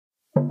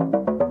You're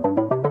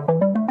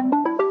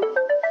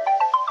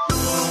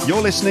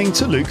listening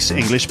to Luke's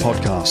English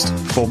Podcast.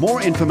 For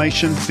more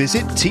information,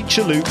 visit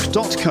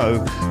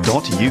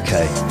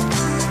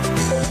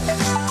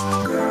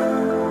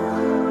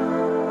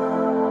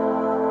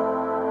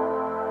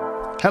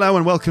teacherluke.co.uk. Hello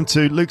and welcome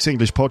to Luke's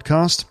English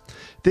Podcast.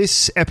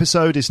 This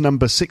episode is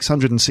number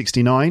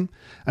 669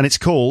 and it's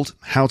called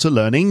How to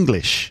Learn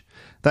English.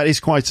 That is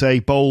quite a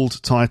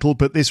bold title,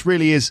 but this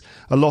really is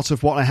a lot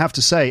of what I have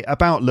to say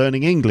about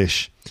learning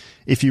English.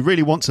 If you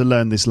really want to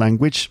learn this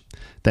language,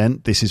 then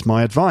this is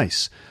my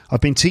advice.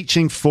 I've been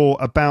teaching for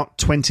about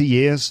 20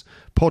 years,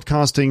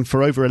 podcasting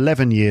for over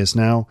 11 years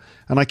now,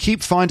 and I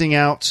keep finding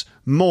out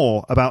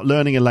more about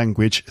learning a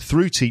language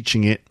through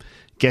teaching it,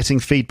 getting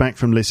feedback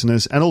from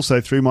listeners, and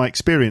also through my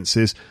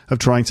experiences of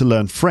trying to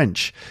learn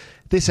French.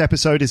 This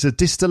episode is a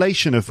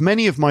distillation of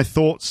many of my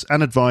thoughts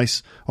and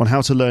advice on how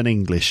to learn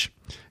English.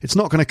 It's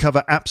not going to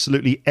cover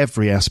absolutely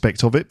every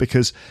aspect of it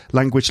because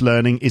language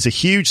learning is a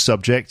huge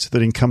subject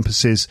that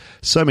encompasses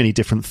so many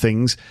different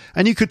things,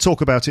 and you could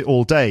talk about it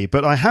all day,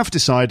 but I have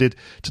decided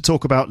to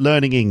talk about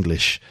learning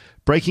English,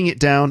 breaking it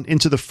down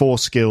into the 4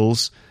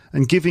 skills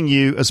and giving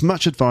you as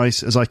much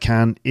advice as I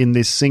can in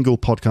this single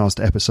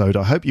podcast episode.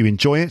 I hope you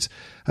enjoy it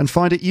and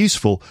find it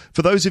useful.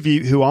 For those of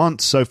you who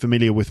aren't so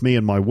familiar with me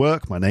and my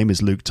work, my name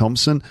is Luke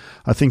Thompson.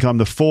 I think I'm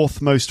the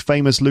 4th most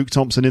famous Luke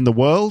Thompson in the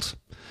world.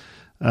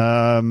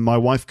 My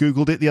wife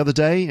Googled it the other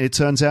day. It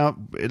turns out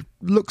it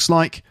looks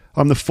like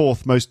I'm the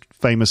 4th most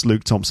famous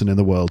Luke Thompson in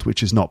the world,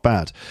 which is not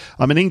bad.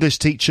 I'm an English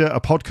teacher, a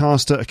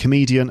podcaster, a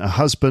comedian, a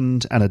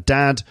husband, and a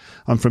dad.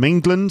 I'm from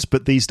England,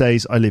 but these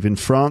days I live in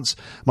France.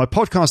 My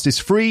podcast is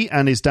free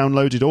and is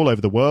downloaded all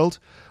over the world.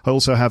 I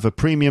also have a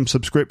premium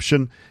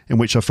subscription in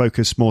which I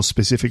focus more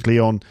specifically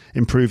on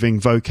improving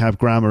vocab,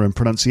 grammar, and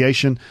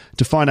pronunciation.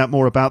 To find out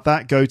more about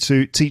that, go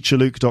to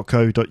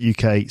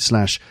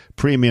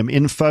teacherluke.co.uk/premium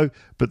info.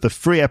 But the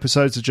free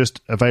episodes are just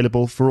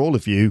available for all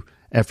of you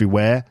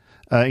everywhere.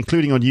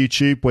 Including on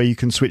YouTube, where you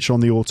can switch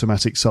on the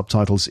automatic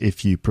subtitles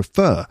if you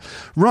prefer.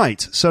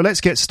 Right, so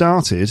let's get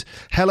started.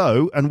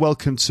 Hello and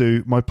welcome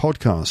to my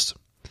podcast.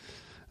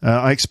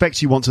 I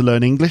expect you want to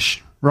learn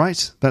English,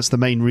 right? That's the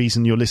main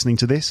reason you're listening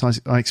to this,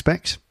 I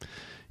expect.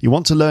 You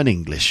want to learn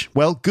English.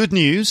 Well, good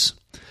news.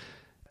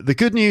 The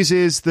good news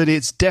is that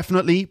it's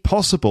definitely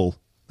possible.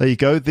 There you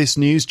go, this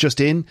news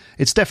just in.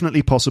 It's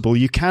definitely possible.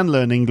 You can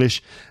learn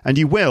English, and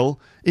you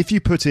will if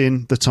you put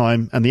in the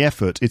time and the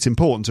effort. It's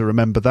important to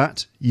remember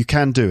that. You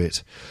can do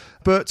it.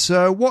 But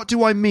what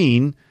do I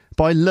mean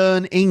by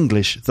learn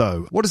English,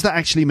 though? What does that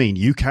actually mean?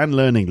 You can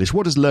learn English.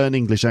 What does learn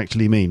English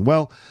actually mean?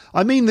 Well,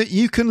 I mean that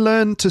you can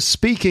learn to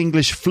speak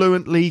English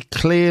fluently,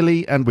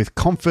 clearly, and with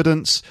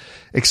confidence,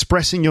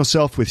 expressing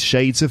yourself with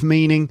shades of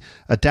meaning,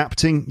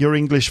 adapting your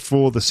English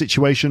for the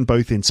situation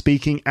both in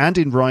speaking and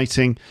in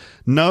writing,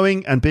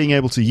 knowing and being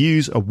able to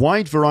use a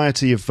wide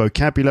variety of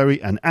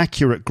vocabulary and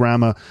accurate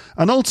grammar,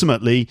 and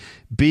ultimately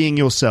being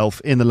yourself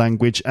in the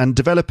language and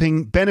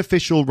developing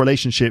beneficial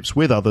relationships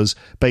with others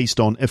based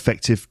on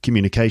effective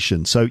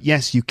communication. So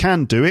yes, you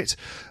can do it.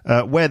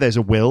 Where there's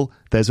a will,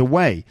 there's a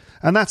way.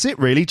 And that's it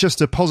really,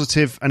 just a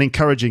positive and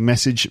encouraging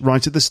message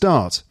right at the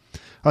start.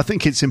 I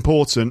think it's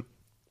important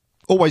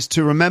always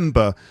to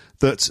remember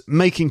that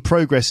making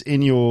progress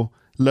in your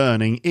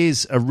learning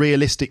is a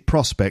realistic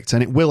prospect,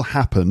 and it will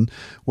happen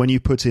when you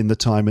put in the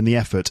time and the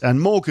effort. And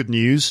more good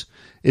news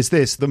is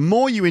this: the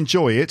more you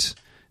enjoy it,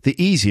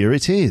 the easier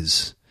it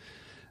is.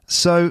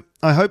 So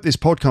I hope this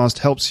podcast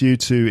helps you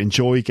to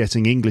enjoy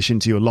getting English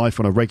into your life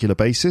on a regular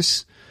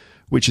basis,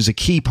 which is a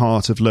key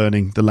part of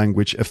learning the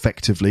language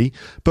effectively.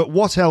 But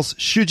what else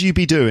should you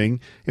be doing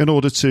in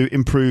order to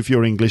improve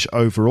your English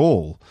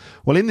overall?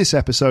 Well, in this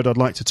episode, I'd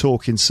like to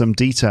talk in some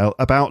detail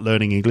about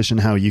learning English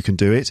and how you can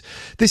do it.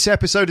 This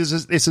episode is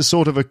a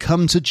sort of a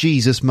come to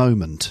Jesus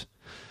moment,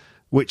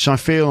 which I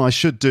feel I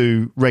should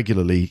do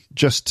regularly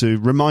just to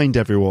remind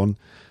everyone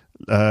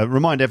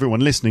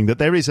listening that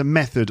there is a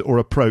method or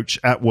approach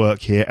at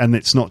work here, and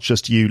it's not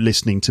just you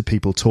listening to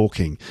people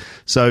talking.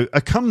 So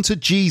a come to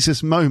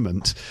Jesus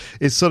moment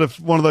is sort of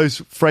one of those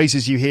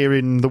phrases you hear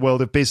in the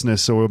world of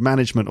business or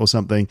management or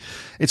something.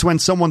 It's when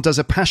someone does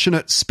a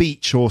passionate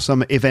speech or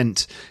some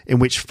event in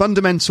which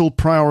fundamental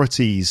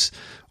priorities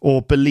or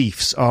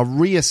beliefs are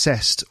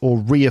reassessed or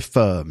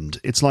reaffirmed.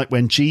 It's like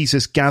when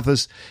Jesus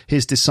gathers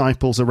his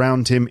disciples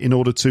around him in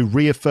order to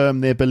reaffirm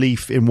their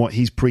belief in what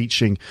he's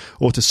preaching,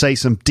 or to say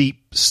some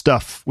deep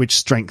stuff which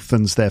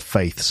strengthens their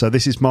faith. So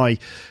this is my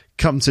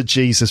come to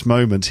Jesus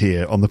moment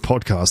here on the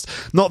podcast.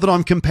 Not that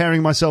I'm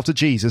comparing myself to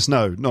Jesus.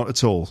 No, not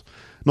at all.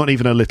 Not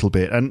even a little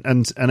bit.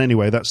 And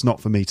anyway, that's not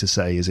for me to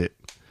say, is it?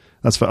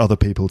 That's for other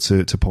people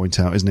to point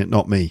out, isn't it?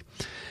 Not me.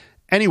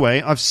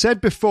 Anyway, I've said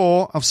it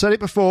before,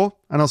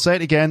 and I'll say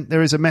it again,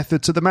 there is a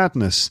method to the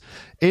madness.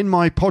 In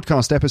my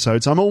podcast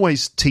episodes, I'm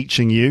always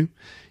teaching you.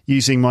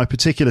 using my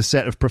particular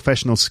set of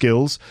professional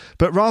skills.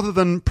 But rather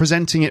than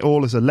presenting it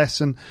all as a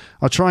lesson,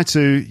 I try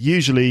to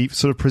usually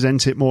sort of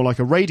present it more like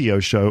a radio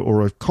show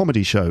or a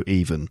comedy show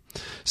even.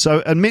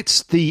 So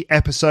amidst the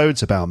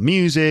episodes about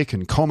music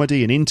and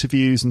comedy and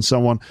interviews and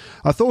so on,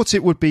 I thought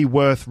it would be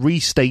worth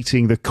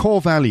restating the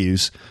core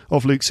values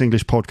of Luke's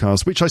English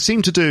podcast, which I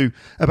seem to do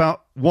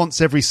about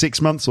once every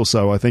 6 months or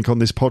so. I think on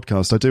this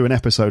podcast I do an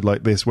episode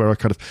like this where I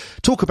kind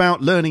of talk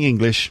about learning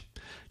English,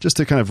 just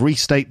to kind of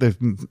restate the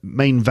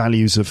main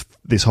values of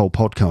this whole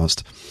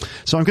podcast.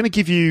 So I'm going to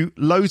give you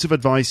loads of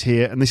advice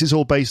here, and this is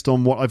all based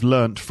on what I've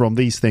learnt from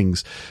these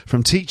things,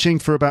 from teaching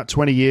for about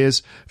 20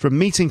 years, from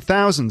meeting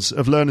thousands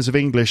of learners of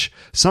English,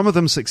 some of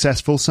them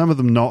successful, some of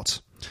them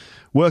not,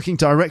 working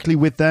directly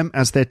with them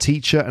as their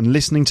teacher and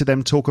listening to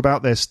them talk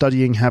about their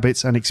studying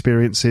habits and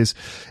experiences.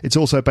 It's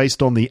also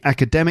based on the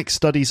academic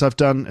studies I've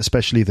done,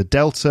 especially the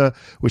Delta,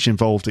 which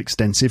involved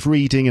extensive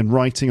reading and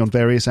writing on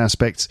various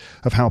aspects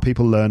of how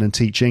people learn and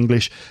teach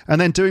English, and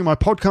then doing my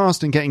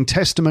podcast and getting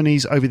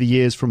testimonies over the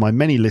years from my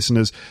many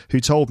listeners who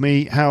told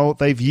me how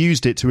they've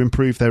used it to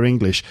improve their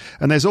English.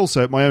 And there's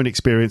also my own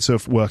experience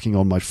of working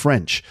on my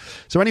French.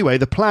 So anyway,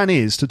 the plan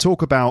is to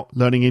talk about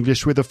learning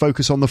English with a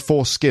focus on the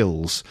 4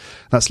 skills.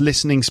 That's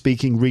listening,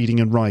 speaking, reading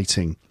and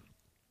writing.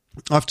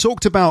 I've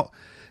talked about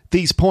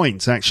these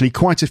points actually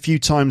quite a few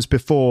times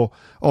before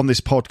on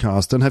this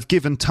podcast and have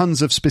given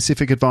tons of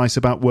specific advice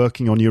about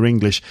working on your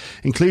English,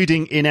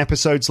 including in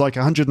episodes like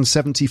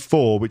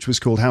 174, which was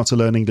called How to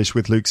Learn English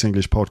with Luke's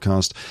English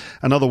Podcast,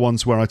 and other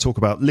ones where I talk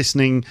about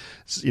listening,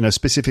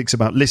 specifics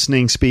about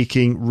listening,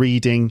 speaking,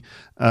 reading,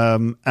 but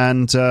I'm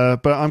going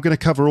to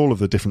cover all of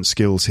the different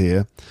skills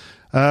here.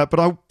 But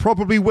I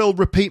probably will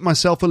repeat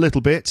myself a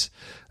little bit.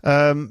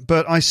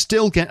 But I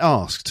still get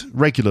asked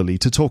regularly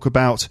to talk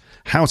about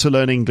how to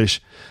learn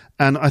English.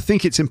 And I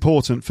think it's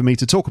important for me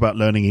to talk about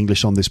learning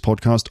English on this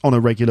podcast on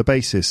a regular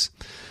basis.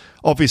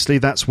 Obviously,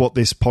 that's what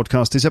this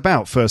podcast is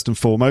about, first and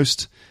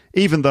foremost,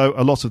 even though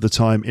a lot of the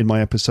time in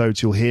my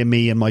episodes you'll hear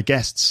me and my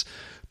guests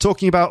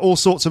talking about all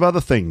sorts of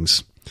other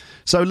things.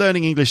 So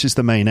learning English is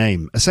the main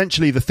aim.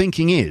 Essentially, the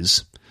thinking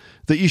is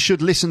that you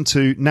should listen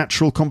to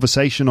natural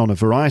conversation on a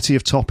variety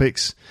of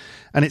topics,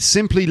 and it's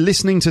simply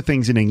listening to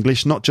things in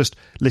English, not just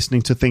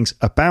listening to things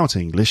about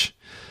English,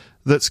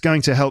 that's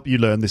going to help you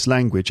learn this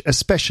language,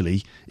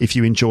 especially if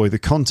you enjoy the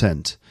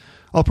content.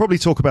 I'll probably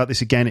talk about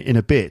this again in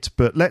a bit,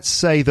 but let's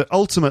say that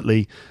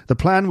ultimately the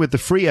plan with the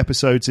free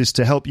episodes is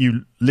to help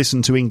you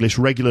listen to English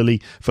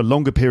regularly for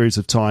longer periods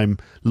of time,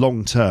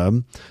 long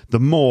term. The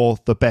more,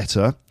 the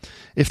better.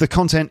 If the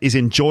content is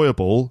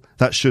enjoyable,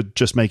 that should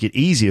just make it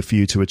easier for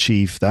you to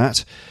achieve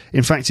that.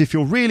 In fact, if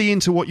you're really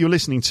into what you're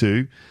listening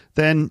to,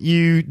 then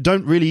you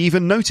don't really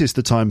even notice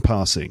the time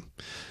passing.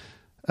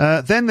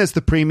 Then there's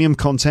the premium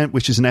content,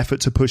 which is an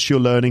effort to push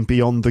your learning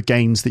beyond the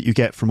gains that you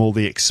get from all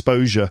the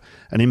exposure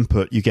and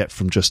input you get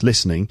from just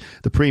listening.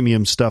 The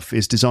premium stuff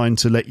is designed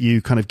to let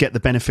you kind of get the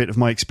benefit of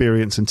my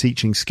experience and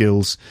teaching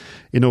skills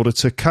in order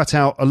to cut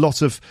out a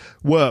lot of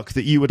work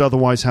that you would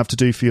otherwise have to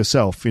do for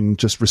yourself in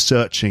just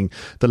researching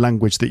the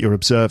language that you're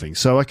observing.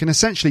 So I can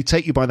essentially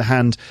take you by the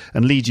hand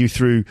and lead you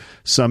through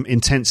some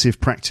intensive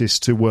practice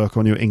to work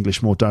on your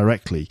English more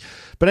directly.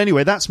 But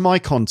anyway, that's my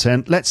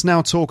content. Let's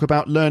now talk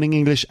about learning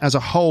English as a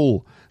whole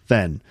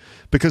then,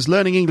 because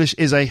learning English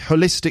is a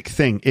holistic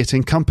thing. It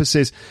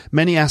encompasses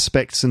many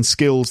aspects and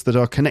skills that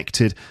are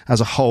connected as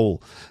a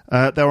whole.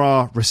 There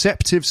are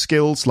receptive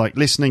skills like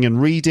listening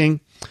and reading,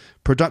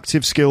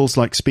 productive skills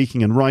like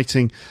speaking and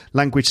writing,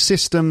 language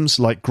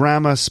systems like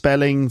grammar,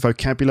 spelling,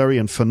 vocabulary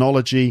and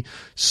phonology,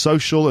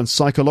 social and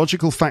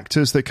psychological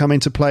factors that come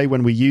into play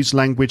when we use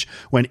language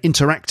when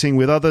interacting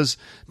with others.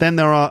 Then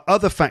there are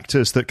other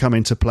factors that come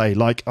into play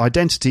like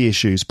identity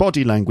issues,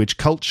 body language,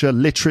 culture,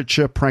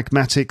 literature,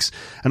 pragmatics,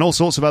 and all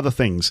sorts of other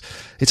things.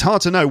 It's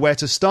hard to know where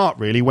to start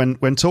really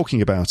when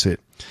talking about it.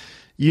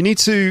 You need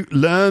to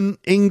learn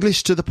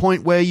English to the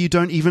point where you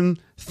don't even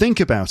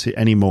think about it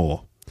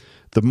anymore.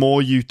 The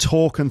more you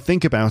talk and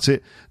think about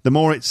it, the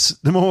more,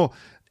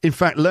 in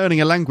fact,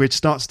 learning a language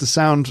starts to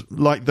sound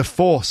like the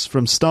Force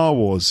from Star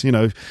Wars.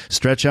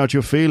 Stretch out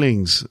your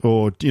feelings,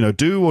 or,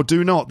 do or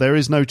do not. There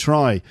is no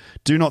try.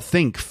 Do not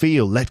think,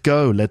 feel, let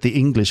go. Let the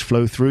English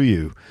flow through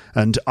you.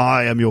 And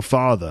I am your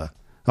father.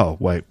 Oh,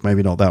 wait,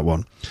 maybe not that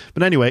one.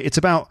 But anyway, it's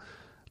about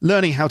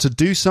learning how to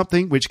do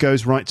something which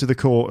goes right to the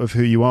core of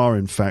who you are,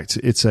 in fact.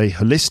 It's a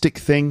holistic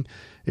thing.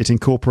 It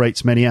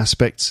incorporates many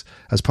aspects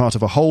as part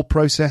of a whole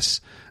process,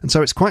 and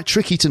so it's quite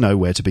tricky to know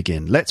where to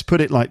begin. Let's put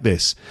it like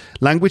this.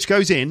 Language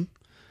goes in,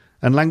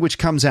 and language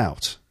comes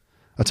out.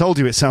 I told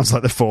you it sounds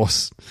like the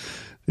Force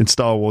in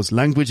Star Wars.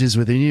 Language is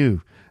within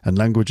you, and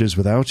language is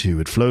without you.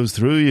 It flows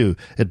through you.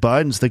 It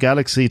binds the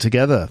galaxy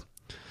together.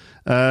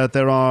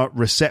 There are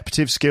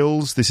receptive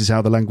skills. This is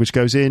how the language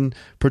goes in.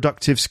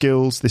 Productive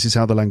skills. This is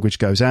how the language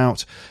goes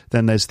out.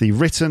 Then there's the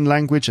written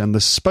language and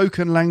the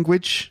spoken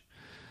language.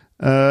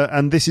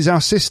 and this is our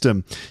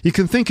system. You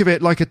can think of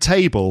it like a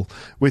table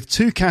with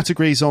 2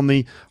 categories on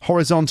the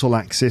horizontal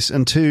axis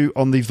and 2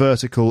 on the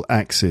vertical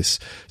axis.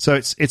 So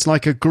it's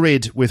like a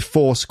grid with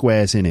 4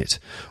 squares in it.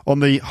 On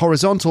the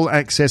horizontal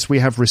axis, we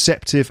have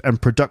receptive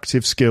and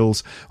productive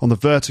skills. On the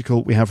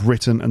vertical, we have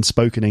written and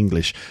spoken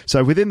English.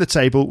 So within the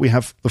table, we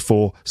have the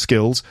 4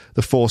 skills,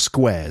 the 4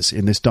 squares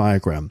in this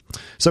diagram.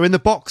 So in the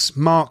box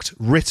marked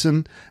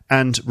written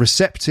and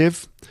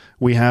receptive,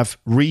 we have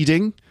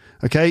reading.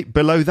 Okay,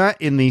 below that,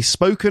 in the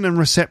spoken and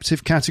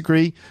receptive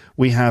category,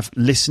 we have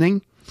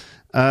listening.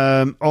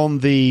 On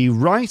the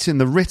right, in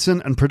the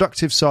written and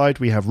productive side,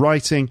 we have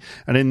writing,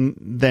 and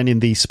then in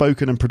the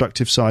spoken and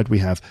productive side, we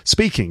have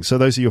speaking. So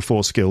those are your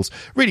 4 skills: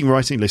 reading,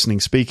 writing,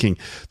 listening, speaking.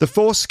 The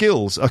 4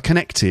 skills are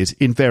connected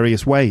in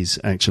various ways,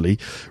 actually.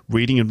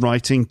 Reading and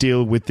writing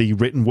deal with the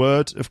written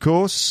word, of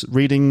course.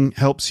 Reading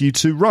helps you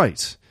to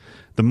write.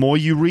 The more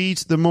you read,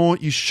 the more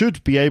you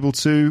should be able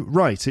to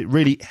write. It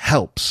really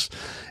helps.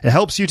 It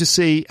helps you to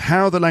see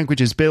how the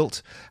language is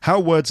built, how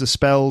words are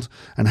spelled,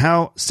 and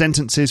how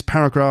sentences,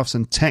 paragraphs,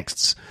 and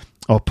texts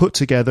are put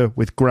together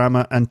with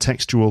grammar and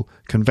textual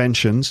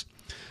conventions.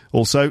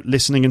 Also,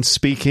 listening and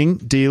speaking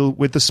deal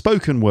with the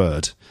spoken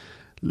word.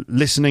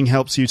 Listening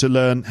helps you to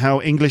learn how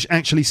English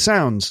actually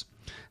sounds,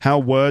 how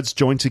words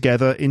join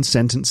together in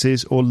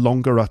sentences or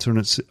longer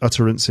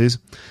utterances.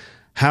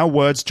 How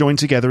words join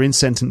together in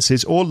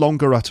sentences or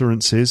longer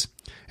utterances.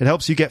 It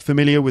helps you get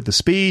familiar with the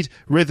speed,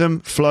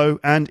 rhythm, flow,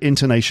 and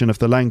intonation of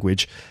the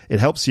language. It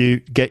helps you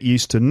get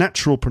used to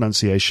natural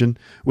pronunciation,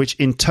 which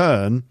in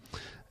turn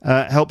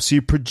helps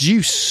you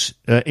produce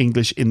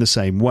English in the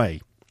same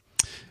way.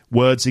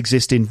 Words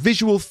exist in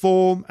visual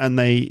form and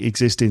they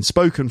exist in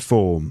spoken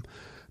form.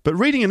 But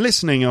reading and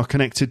listening are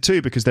connected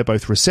too, because they're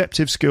both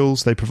receptive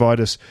skills. They provide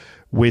us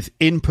with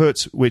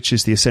input, which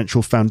is the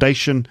essential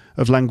foundation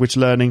of language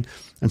learning.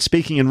 And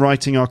speaking and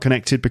writing are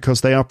connected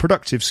because they are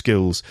productive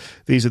skills.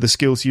 These are the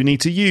skills you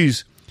need to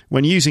use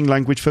when using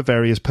language for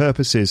various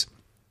purposes.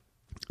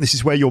 This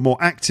is where you're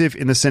more active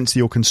in the sense that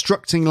you're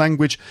constructing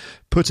language,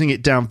 putting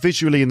it down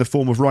visually in the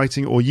form of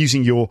writing, or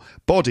using your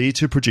body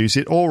to produce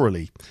it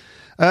orally.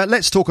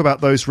 Let's talk about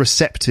those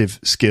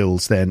receptive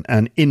skills then,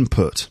 and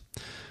input.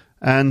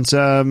 And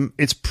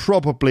it's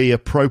probably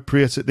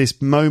appropriate at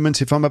this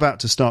moment, if I'm about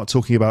to start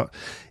talking about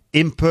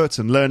input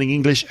and learning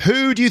English,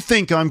 who do you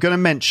think I'm going to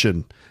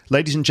mention?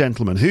 Ladies and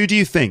gentlemen, who do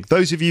you think?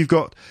 Those of you who've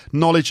got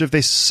knowledge of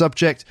this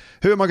subject,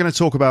 who am I going to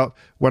talk about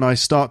when I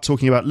start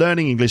talking about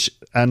learning English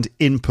and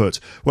input?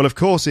 Well, of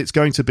course, it's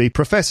going to be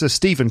Professor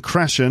Stephen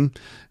Krashen,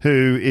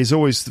 who is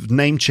always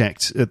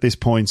name-checked at this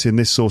point in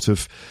this sort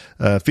of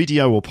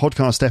video or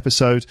podcast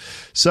episode.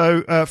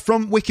 So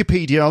from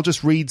Wikipedia, I'll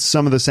just read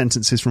some of the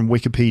sentences from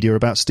Wikipedia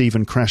about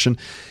Stephen Krashen.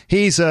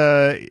 He's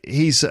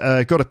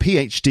got a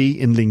PhD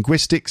in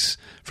linguistics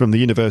from the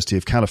University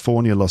of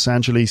California, Los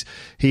Angeles.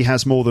 He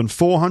has more than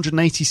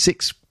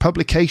 486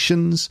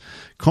 publications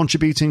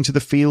contributing to the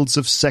fields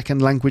of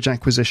second language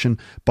acquisition,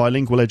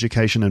 bilingual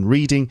education and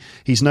reading.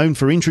 He's known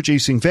for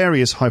introducing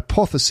various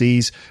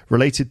hypotheses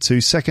related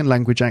to second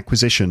language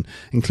acquisition,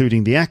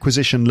 including the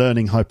acquisition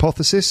learning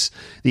hypothesis,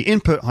 the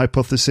input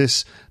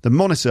hypothesis, the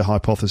monitor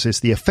hypothesis,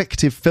 the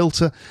effective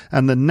filter,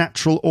 and the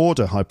natural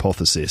order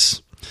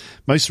hypothesis.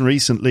 Most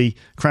recently,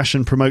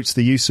 Krashen promotes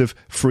the use of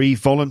free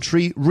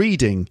voluntary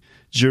reading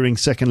during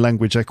second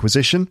language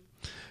acquisition,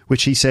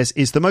 which he says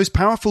is the most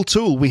powerful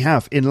tool we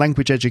have in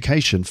language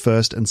education,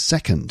 first and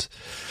second.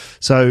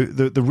 So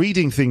the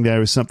reading thing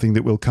there is something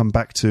that we'll come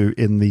back to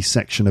in the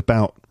section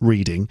about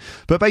reading.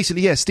 But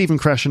basically, yes, Stephen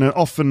Krashen, an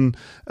often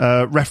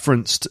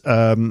referenced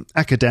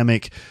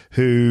academic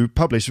who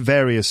published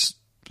various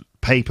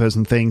papers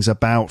and things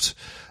about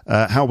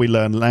how we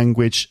learn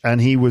language, and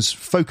he was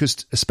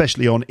focused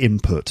especially on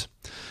input.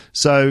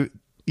 So,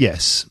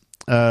 yes,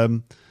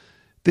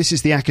 this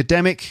is the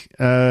academic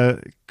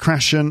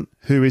Krashen,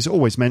 who is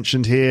always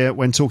mentioned here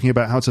when talking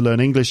about how to learn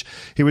English.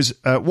 He was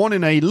one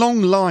in a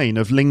long line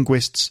of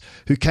linguists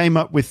who came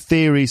up with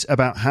theories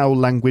about how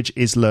language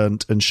is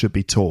learnt and should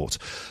be taught.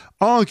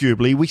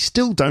 Arguably, we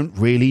still don't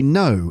really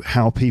know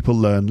how people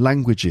learn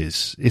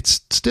languages. It's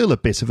still a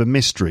bit of a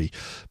mystery,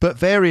 but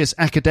various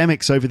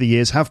academics over the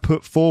years have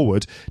put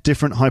forward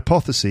different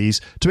hypotheses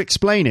to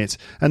explain it,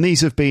 and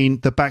these have been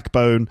the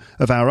backbone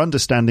of our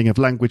understanding of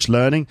language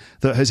learning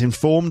that has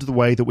informed the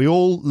way that we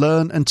all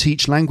learn and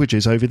teach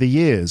languages over the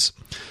years.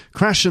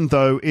 Krashen,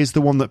 though, is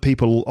the one that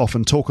people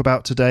often talk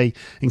about today,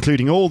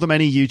 including all the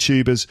many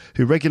YouTubers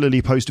who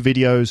regularly post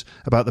videos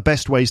about the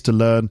best ways to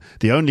learn,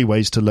 the only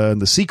ways to learn,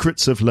 the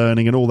secrets of learning,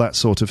 and all that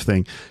sort of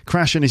thing.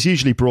 Krashen is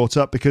usually brought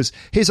up because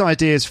his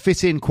ideas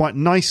fit in quite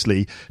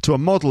nicely to a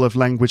model of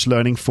language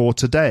learning for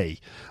today.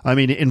 I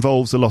mean, it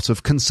involves a lot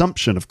of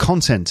consumption of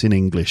content in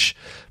English.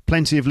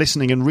 Plenty of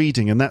listening and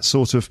reading, and that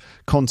sort of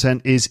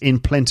content is in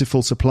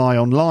plentiful supply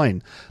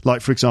online,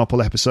 like, for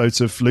example,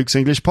 episodes of Luke's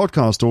English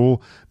podcast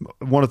or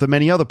one of the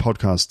many other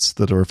podcasts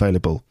that are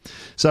available.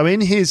 So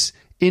in his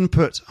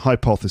input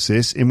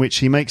hypothesis, in which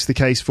he makes the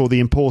case for the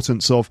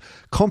importance of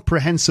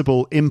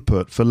comprehensible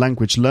input for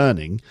language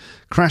learning,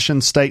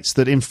 Krashen states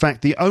that, in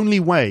fact, the only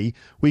way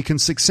we can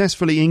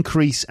successfully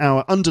increase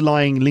our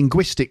underlying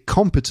linguistic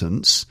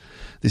competence,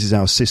 this is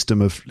our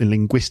system of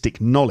linguistic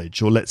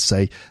knowledge, or let's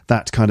say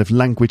that kind of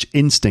language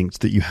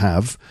instinct that you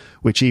have,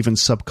 which even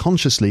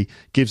subconsciously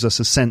gives us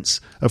a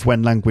sense of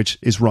when language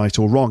is right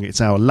or wrong.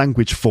 It's our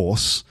language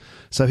force.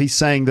 So he's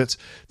saying that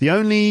the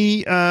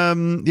only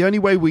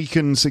way we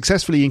can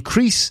successfully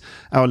increase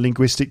our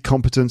linguistic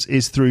competence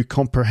is through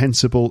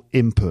comprehensible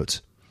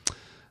input.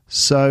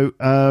 So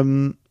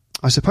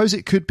I suppose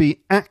it could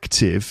be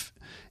active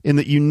in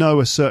that you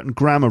know a certain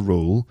grammar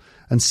rule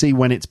and see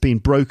when it's been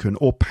broken,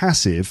 or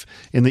passive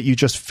in that you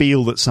just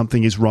feel that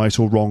something is right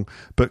or wrong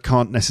but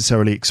can't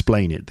necessarily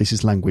explain it. This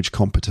is language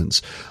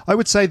competence. I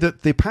would say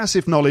that the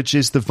passive knowledge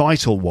is the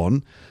vital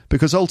one,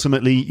 because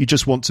ultimately you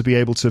just want to be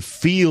able to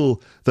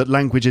feel that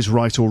language is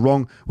right or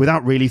wrong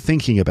without really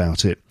thinking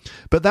about it.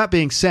 But that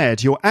being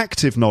said, your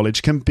active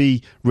knowledge can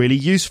be really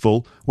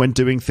useful when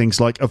doing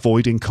things like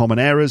avoiding common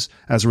errors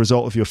as a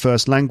result of your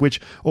first language,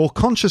 or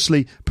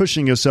consciously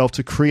pushing yourself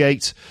to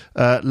create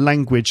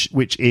language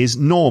which is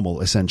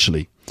normal,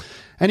 essentially.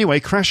 Anyway,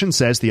 Krashen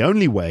says the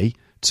only way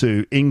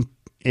to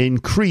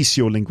increase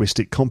your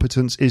linguistic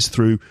competence is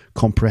through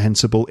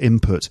comprehensible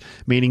input,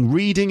 meaning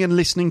reading and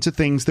listening to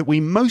things that we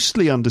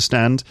mostly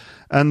understand,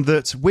 and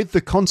that with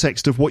the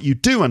context of what you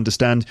do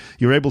understand,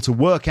 you're able to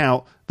work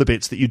out the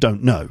bits that you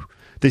don't know.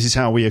 This is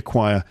how we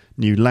acquire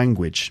new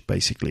language,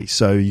 basically.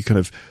 So you kind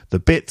of the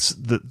bits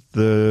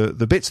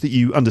that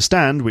you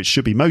understand, which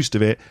should be most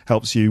of it,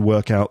 helps you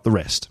work out the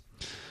rest.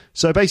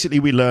 So basically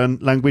we learn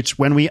language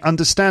when we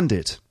understand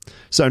it.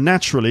 So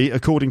naturally,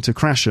 according to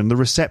Krashen, the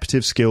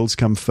receptive skills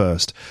come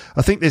first.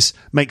 I think this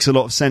makes a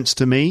lot of sense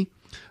to me.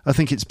 I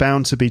think it's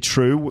bound to be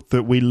true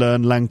that we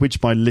learn language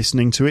by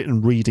listening to it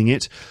and reading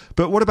it.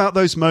 But what about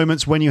those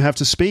moments when you have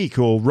to speak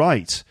or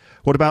write?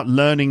 What about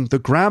learning the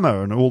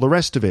grammar and all the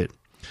rest of it?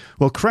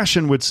 Well,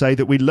 Krashen would say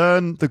that we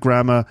learn the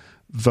grammar,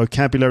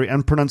 vocabulary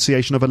and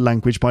pronunciation of a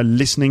language by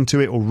listening to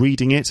it or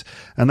reading it,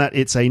 and that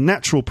it's a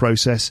natural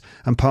process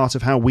and part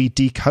of how we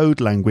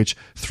decode language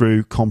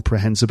through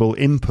comprehensible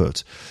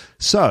input.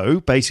 So,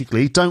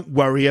 basically, don't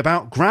worry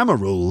about grammar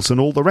rules and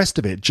all the rest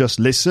of it. Just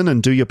listen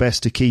and do your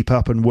best to keep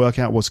up and work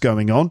out what's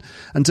going on,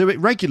 and do it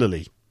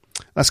regularly.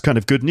 That's kind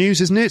of good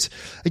news, isn't it?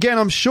 Again,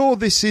 I'm sure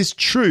this is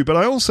true, but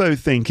I also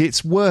think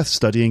it's worth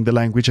studying the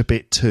language a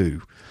bit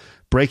too.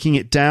 Breaking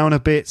it down a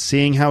bit,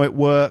 seeing how it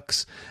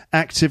works,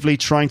 actively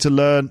trying to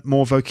learn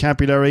more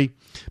vocabulary,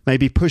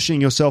 maybe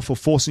pushing yourself or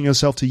forcing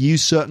yourself to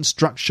use certain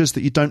structures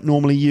that you don't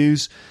normally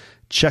use,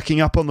 checking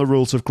up on the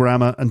rules of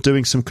grammar and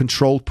doing some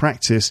controlled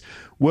practice,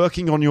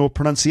 working on your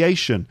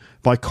pronunciation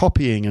by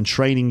copying and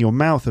training your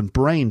mouth and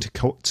brain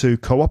to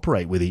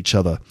cooperate with each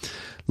other,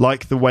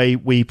 like the way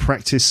we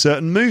practice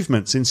certain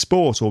movements in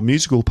sport or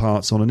musical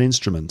parts on an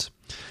instrument.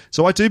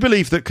 So I do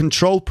believe that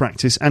controlled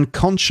practice and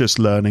conscious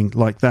learning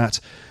like that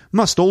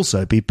must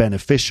also be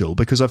beneficial,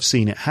 because I've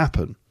seen it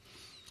happen.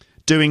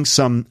 Doing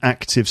some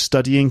active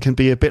studying can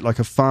be a bit like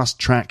a fast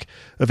track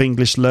of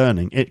English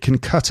learning. It can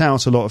cut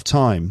out a lot of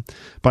time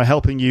by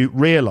helping you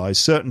realise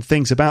certain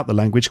things about the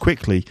language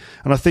quickly.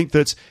 And I think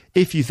that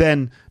if you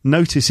then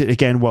notice it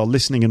again while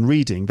listening and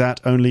reading,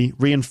 that only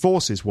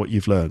reinforces what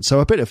you've learned. So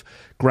a bit of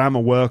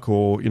grammar work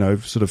or,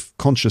 sort of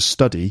conscious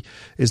study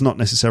is not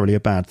necessarily a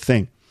bad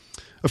thing.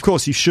 Of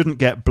course, you shouldn't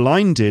get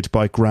blinded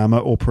by grammar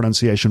or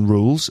pronunciation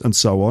rules and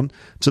so on,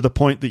 to the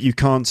point that you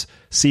can't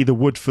see the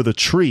wood for the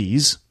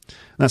trees.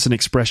 That's an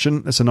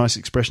expression. That's a nice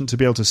expression, to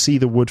be able to see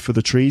the wood for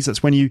the trees.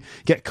 That's when you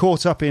get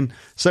caught up in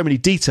so many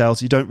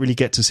details, you don't really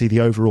get to see the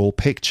overall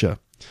picture.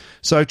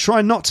 So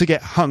try not to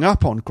get hung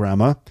up on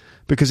grammar,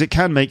 because it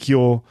can make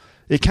you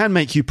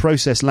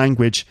process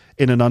language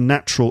in an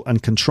unnatural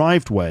and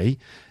contrived way.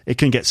 It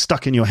can get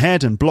stuck in your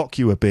head and block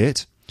you a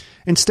bit.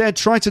 Instead,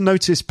 try to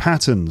notice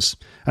patterns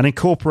and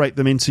incorporate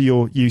them into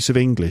your use of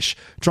English.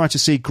 Try to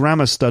see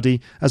grammar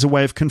study as a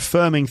way of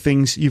confirming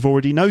things you've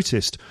already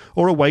noticed,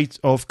 or a way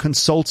of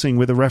consulting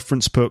with a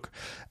reference book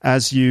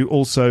as you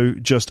also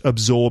just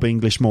absorb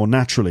English more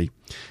naturally.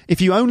 If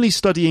you only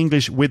study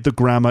English with the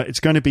grammar, it's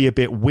going to be a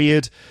bit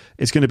weird.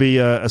 It's going to be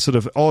a sort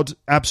of odd,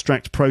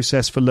 abstract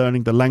process for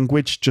learning the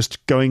language,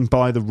 just going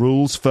by the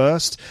rules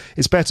first.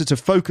 It's better to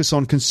focus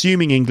on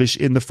consuming English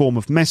in the form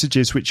of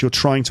messages which you're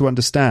trying to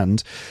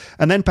understand,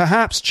 and then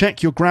perhaps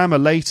check your grammar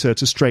later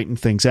to straighten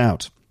things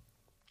out.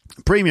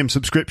 Premium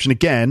subscription,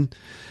 again,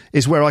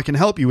 is where I can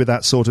help you with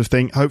that sort of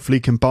thing, hopefully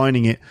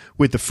combining it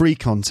with the free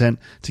content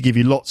to give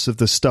you lots of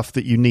the stuff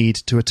that you need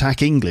to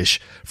attack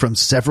English from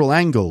several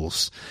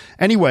angles.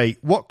 Anyway,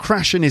 what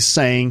Krashen is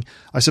saying,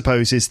 I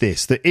suppose, is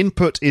this: that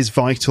input is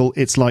vital.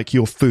 It's like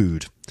your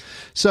food.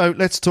 So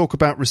let's talk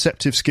about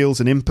receptive skills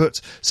and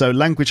input. So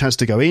language has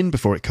to go in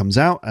before it comes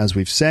out, as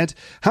we've said.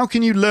 How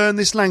can you learn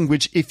this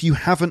language if you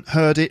haven't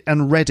heard it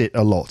and read it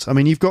a lot? I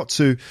mean, you've got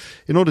to,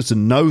 in order to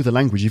know the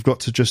language, you've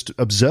got to just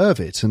observe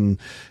it and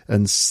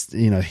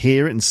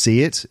hear it and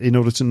see it in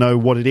order to know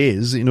what it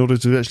is, in order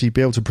to actually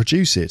be able to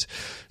produce it.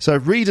 So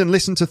read and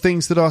listen to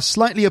things that are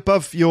slightly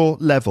above your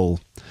level,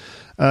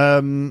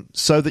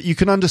 so that you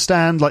can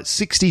understand like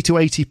 60 to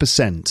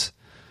 80%.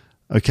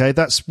 Okay,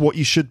 that's what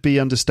you should be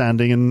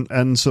understanding,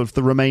 and sort of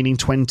the remaining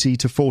 20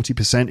 to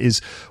 40% is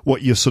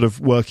what you're sort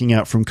of working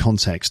out from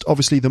context.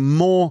 Obviously, the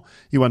more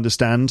you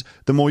understand,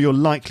 the more you're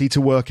likely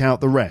to work out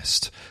the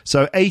rest.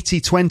 So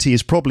 80-20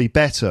 is probably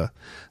better.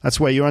 That's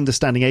where you're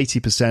understanding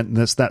 80%, and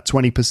that's that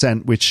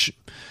 20% which,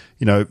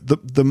 you know,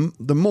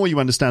 the more you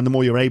understand, the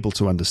more you're able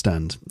to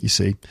understand, you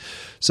see.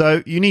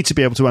 So you need to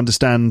be able to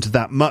understand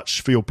that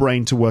much for your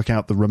brain to work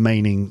out the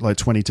remaining like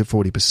 20 to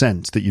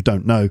 40% that you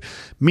don't know.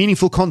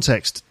 Meaningful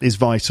context is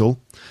vital.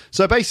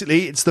 So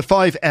basically, it's the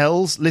 5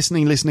 L's,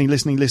 listening, listening,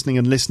 listening, listening,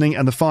 and listening,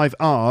 and the 5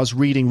 R's,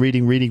 reading,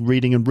 reading, reading,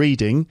 reading, and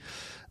reading.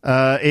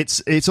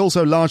 It's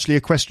also largely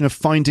a question of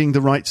finding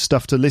the right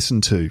stuff to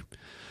listen to.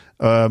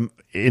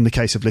 In the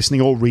case of listening,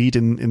 or read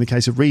in the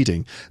case of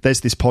reading. There's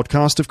this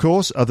podcast, of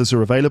course. Others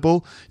are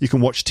available. You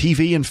can watch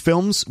TV and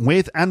films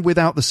with and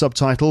without the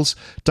subtitles.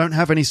 Don't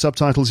have any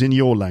subtitles in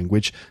your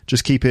language.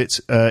 Just keep it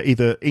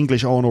either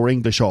English on or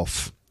English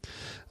off.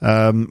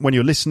 When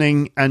you're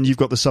listening and you've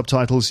got the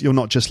subtitles, you're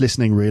not just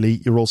listening,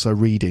 really. You're also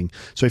reading.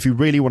 So if you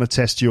really want to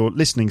test your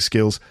listening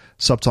skills,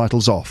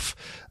 subtitles off.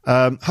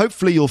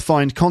 Hopefully you'll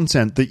find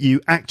content that you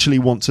actually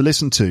want to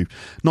listen to,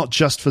 not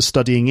just for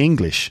studying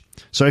English.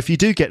 So if you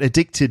do get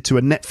addicted to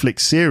a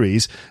Netflix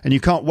series and you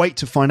can't wait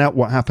to find out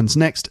what happens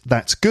next,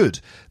 that's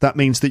good. That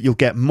means that you'll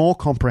get more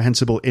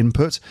comprehensible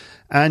input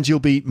and you'll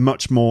be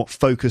much more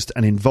focused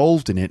and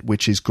involved in it,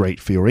 which is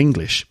great for your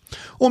English.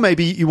 Or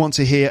maybe you want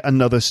to hear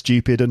another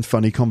stupid and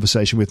funny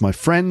conversation with my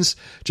friends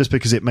just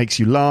because it makes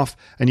you laugh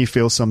and you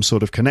feel some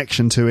sort of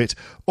connection to it.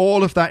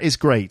 All of that is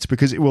great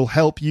because it will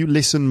help you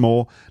listen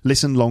more,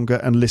 listen longer,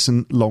 and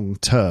listen long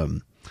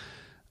term.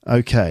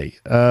 Okay,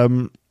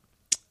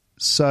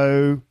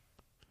 so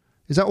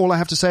is that all I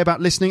have to say about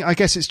listening? I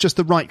guess it's just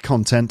the right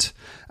content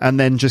and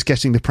then just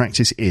getting the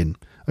practice in.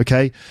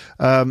 Okay,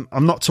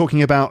 I'm not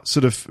talking about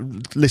sort of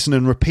listen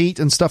and repeat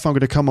and stuff. I'm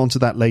going to come on to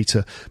that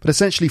later. But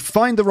essentially,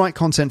 find the right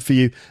content for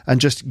you and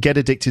just get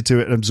addicted to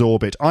it and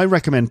absorb it. I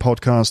recommend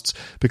podcasts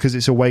because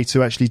it's a way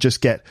to actually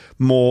just get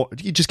more.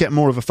 You just get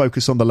more of a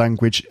focus on the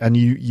language, and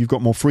you've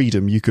got more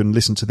freedom. You can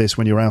listen to this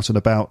when you're out and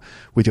about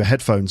with your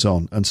headphones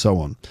on and so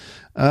on.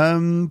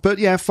 But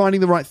yeah, finding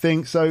the right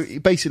thing. So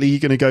basically you're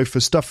going to go for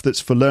stuff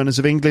that's for learners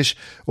of English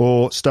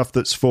or stuff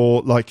that's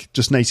for like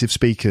just native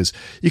speakers.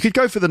 You could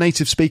go for the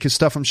native speaker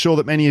stuff. I'm sure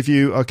that many of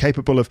you are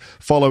capable of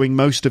following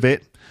most of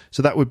it.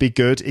 So that would be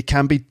good. It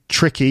can be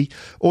tricky.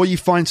 Or you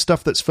find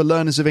stuff that's for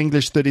learners of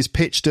English that is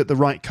pitched at the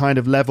right kind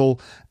of level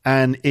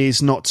and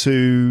is not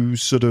too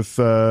sort of,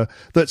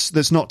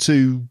 that's not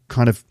too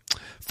kind of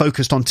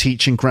focused on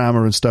teaching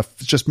grammar and stuff.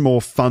 It's just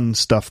more fun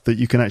stuff that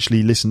you can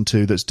actually listen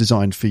to that's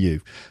designed for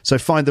you. So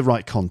find the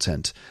right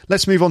content.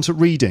 Let's move on to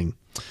reading.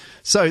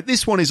 So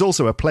this one is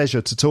also a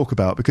pleasure to talk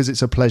about because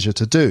it's a pleasure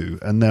to do,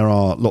 and there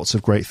are lots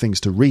of great things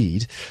to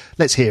read.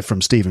 Let's hear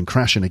from Stephen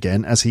Krashen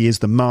again, as he is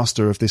the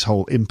master of this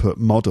whole input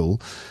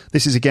model.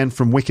 This is again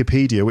from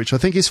Wikipedia, which I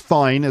think is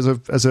fine as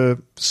a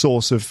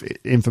source of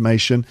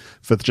information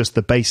for just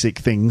the basic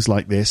things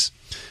like this.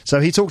 So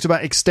he talked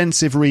about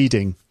extensive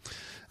reading.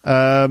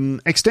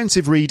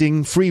 Extensive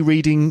reading, free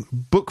reading,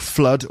 book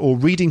flood, or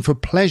reading for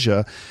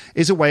pleasure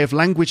is a way of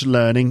language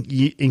learning,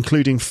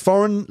 including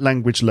foreign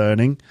language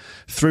learning,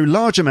 through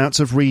large amounts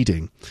of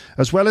reading.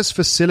 As well as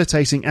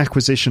facilitating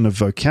acquisition of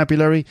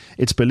vocabulary,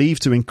 it's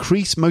believed to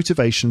increase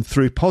motivation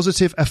through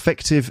positive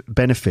affective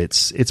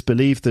benefits. It's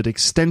believed that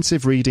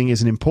extensive reading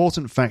is an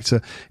important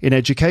factor in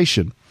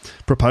education.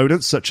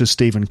 Proponents such as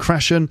Stephen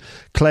Krashen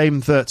claim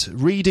that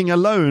reading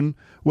alone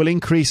will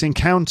increase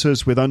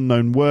encounters with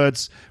unknown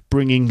words,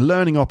 bringing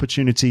learning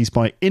opportunities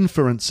by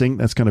inferencing,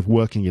 that's kind of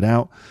working it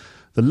out.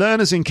 The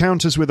learner's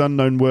encounters with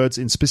unknown words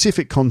in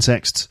specific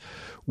contexts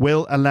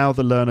will allow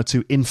the learner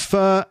to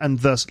infer and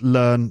thus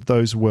learn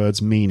those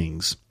words'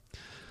 meanings.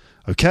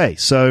 Okay,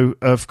 so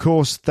of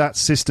course that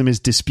system is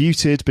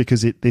disputed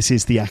because this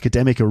is the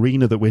academic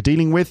arena that we're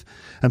dealing with,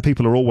 and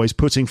people are always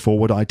putting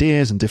forward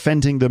ideas and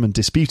defending them and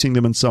disputing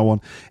them and so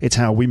on. It's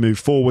how we move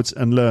forwards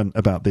and learn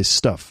about this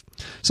stuff.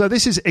 So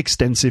this is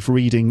extensive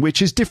reading,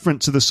 which is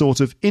different to the sort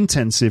of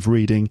intensive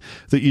reading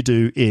that you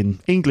do in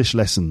English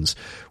lessons,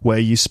 where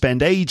you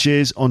spend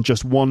ages on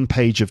just one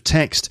page of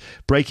text,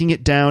 breaking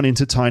it down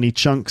into tiny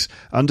chunks,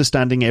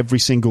 understanding every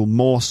single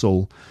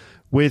morsel.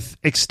 With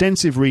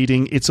extensive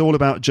reading, it's all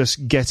about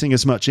just getting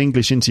as much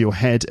English into your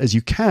head as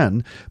you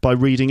can by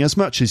reading as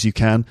much as you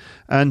can,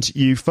 and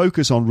you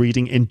focus on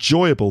reading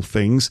enjoyable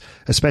things,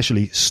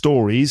 especially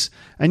stories,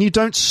 and you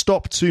don't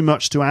stop too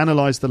much to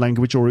analyse the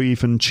language or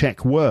even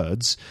check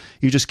words.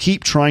 You just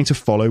keep trying to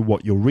follow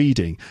what you're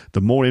reading.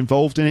 The more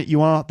involved in it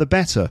you are, the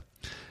better.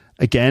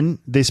 Again,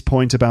 this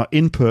point about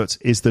input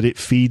is that it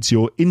feeds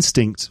your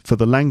instinct for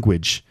the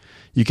language.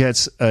 You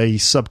get a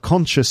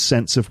subconscious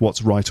sense of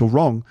what's right or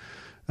wrong.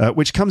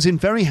 which comes in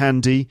very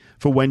handy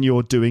for when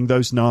you're doing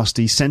those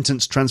nasty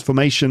sentence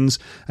transformations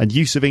and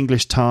use of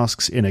English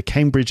tasks in a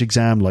Cambridge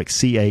exam like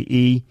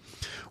CAE.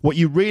 What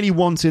you really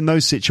want in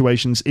those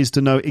situations is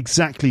to know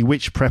exactly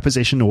which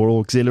preposition or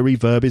auxiliary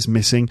verb is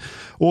missing,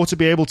 or to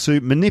be able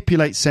to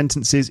manipulate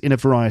sentences in a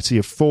variety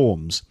of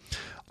forms.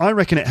 I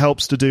reckon it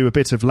helps to do a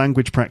bit of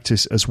language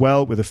practice as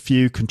well, with a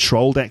few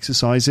controlled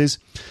exercises.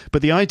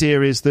 But the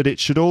idea is that it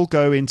should all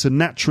go into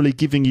naturally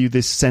giving you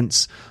this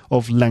sense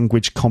of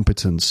language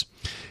competence.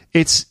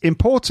 It's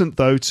important,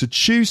 though, to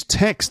choose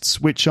texts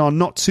which are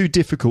not too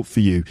difficult for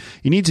you.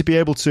 You need to be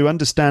able to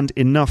understand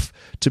enough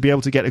to be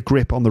able to get a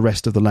grip on the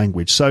rest of the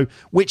language. So,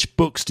 which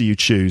books do you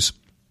choose?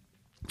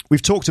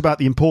 We've talked about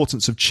the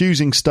importance of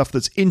choosing stuff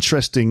that's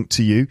interesting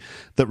to you,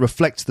 that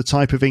reflects the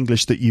type of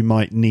English that you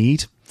might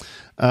need.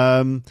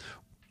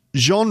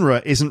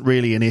 Genre isn't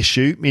really an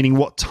issue, meaning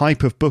what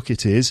type of book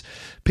it is.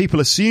 People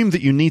assume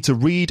that you need to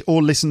read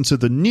or listen to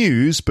the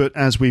news, but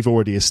as we've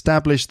already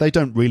established, they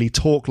don't really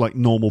talk like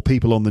normal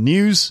people on the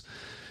news.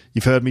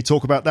 You've heard me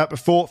talk about that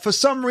before. For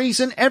some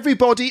reason,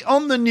 everybody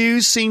on the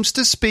news seems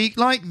to speak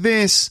like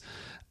this.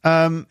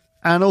 And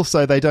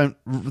also,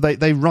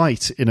 they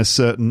write in a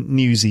certain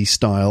newsy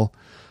style.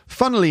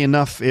 Funnily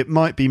enough, it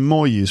might be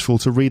more useful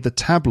to read the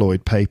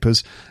tabloid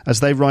papers as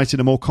they write in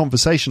a more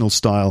conversational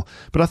style,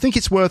 but I think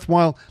it's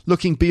worthwhile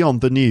looking beyond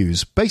the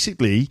news.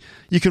 Basically,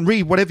 you can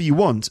read whatever you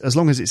want as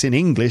long as it's in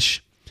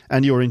English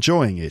and you're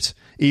enjoying it.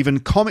 Even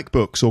comic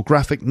books or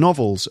graphic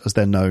novels, as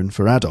they're known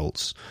for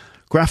adults.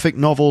 Graphic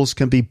novels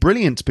can be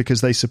brilliant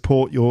because they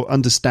support your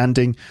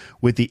understanding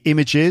with the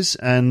images,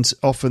 and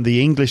often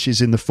the English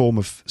is in the form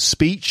of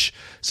speech,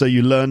 so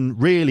you learn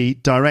really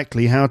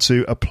directly how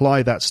to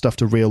apply that stuff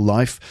to real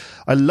life.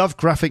 I love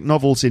graphic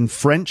novels in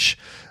French.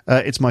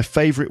 It's my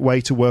favourite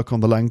way to work on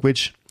the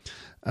language,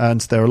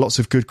 and there are lots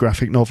of good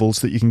graphic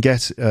novels that you can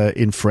get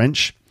in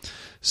French.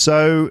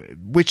 So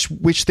which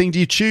thing do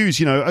you choose?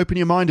 You know, open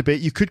your mind a bit.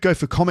 You could go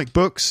for comic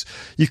books.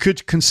 You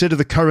could consider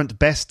the current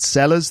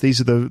bestsellers. These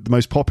are the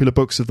most popular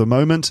books of the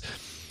moment.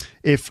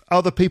 If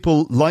other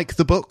people like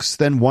the books,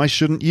 then why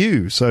shouldn't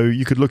you? So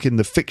you could look in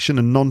the fiction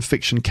and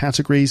non-fiction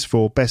categories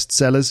for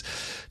bestsellers.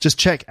 Just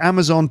check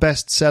Amazon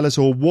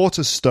bestsellers or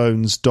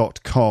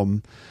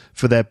Waterstones.com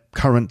for their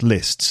current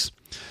lists.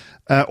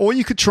 Or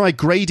you could try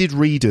Graded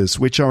Readers,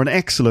 which are an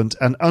excellent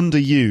and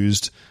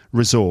underused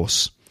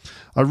resource.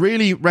 I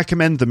really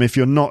recommend them if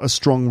you're not a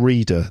strong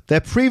reader. They're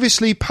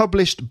previously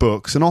published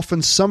books and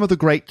often some of the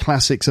great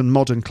classics and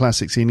modern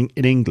classics in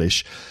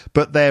English,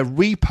 but they're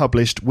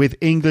republished with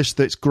English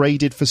that's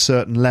graded for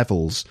certain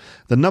levels.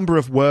 The number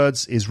of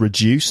words is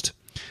reduced,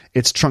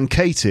 it's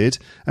truncated,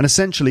 and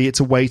essentially it's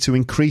a way to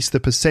increase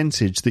the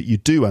percentage that you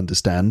do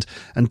understand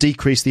and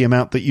decrease the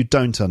amount that you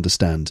don't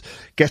understand,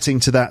 getting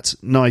to that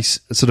nice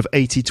sort of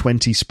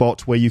 80-20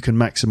 spot where you can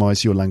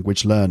maximise your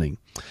language learning.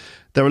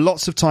 There are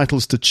lots of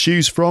titles to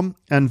choose from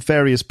and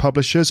various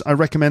publishers. I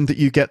recommend that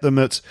you get them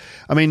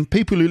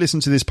people who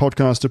listen to this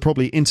podcast are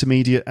probably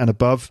intermediate and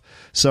above.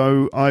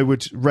 So I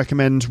would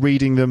recommend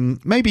reading them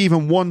maybe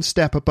even one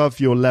step above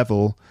your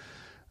level.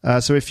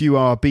 So if you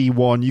are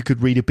B1, you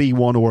could read a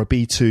B1 or a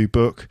B2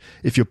 book.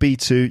 If you're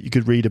B2, you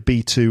could read a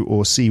B2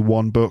 or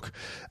C1 book,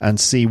 and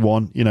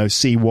C1,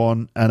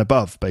 C1 and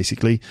above,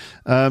 basically.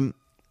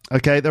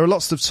 Okay, there are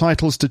lots of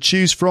titles to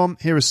choose from.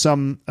 Here are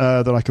some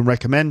that I can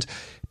recommend.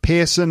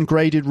 Pearson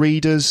Graded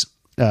Readers,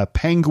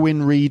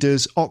 Penguin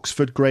Readers,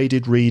 Oxford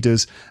Graded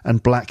Readers,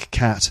 and Black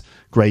Cat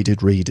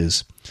Graded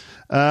Readers.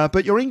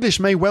 But your English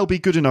may well be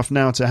good enough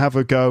now to have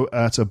a go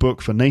at a book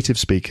for native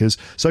speakers,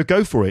 so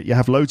go for it. You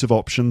have loads of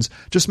options.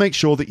 Just make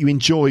sure that you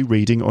enjoy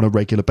reading on a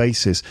regular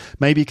basis.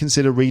 Maybe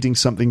consider reading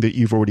something that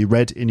you've already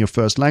read in your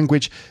first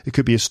language. It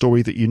could be a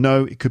story that you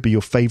know. It could be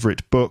your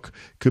favourite book.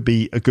 It could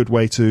be a good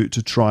way to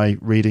try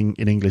reading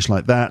in English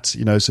like that,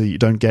 so you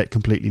don't get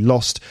completely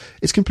lost.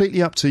 It's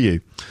completely up to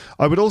you.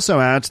 I would also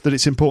add that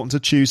it's important to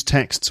choose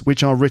texts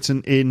which are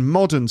written in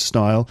modern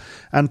style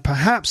and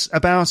perhaps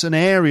about an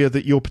area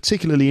that you're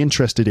particularly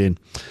interested in.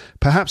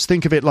 Perhaps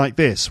think of it like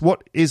this.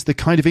 What is the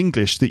kind of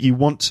English that you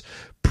want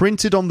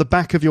printed on the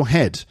back of your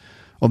head,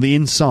 on the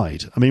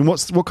inside? I mean,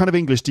 what kind of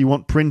English do you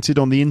want printed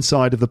on the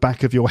inside of the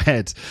back of your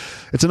head?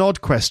 It's an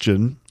odd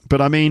question,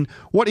 but I mean,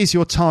 what is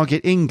your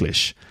target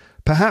English?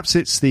 Perhaps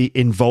it's the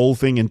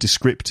involving and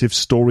descriptive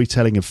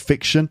storytelling of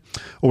fiction,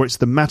 or it's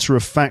the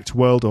matter-of-fact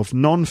world of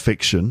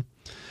non-fiction.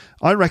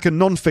 I reckon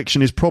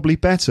non-fiction is probably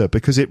better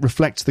because it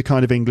reflects the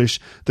kind of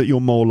English that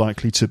you're more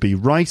likely to be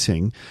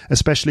writing,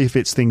 especially if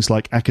it's things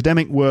like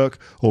academic work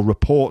or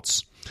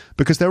reports,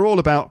 because they're all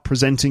about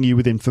presenting you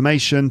with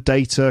information,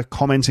 data,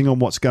 commenting on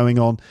what's going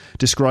on,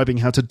 describing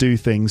how to do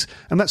things,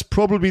 and that's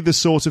probably the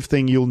sort of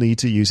thing you'll need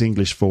to use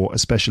English for,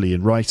 especially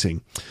in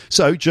writing.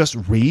 So just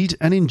read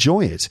and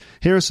enjoy it.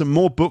 Here are some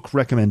more book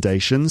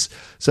recommendations.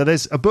 So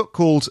there's a book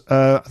called,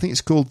 I think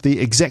it's called The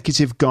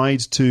Executive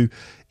Guide to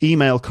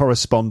Email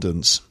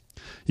Correspondence.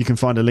 you can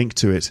find a link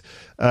to it.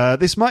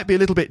 This might be a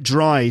little bit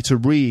dry to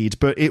read,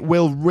 but it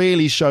will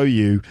really show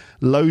you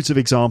loads of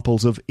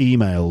examples of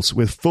emails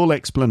with full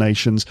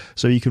explanations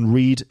so you can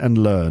read and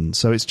learn.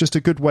 So it's just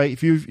a good way,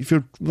 if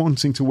you're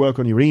wanting to work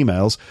on your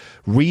emails,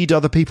 read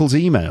other people's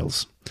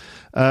emails.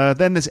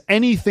 Then there's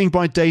anything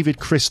by David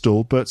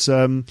Crystal, but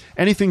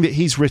anything that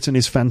he's written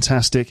is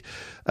fantastic.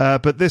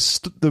 But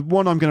the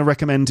one I'm going to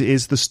recommend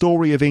is The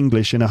Story of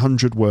English in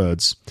 100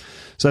 Words.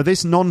 So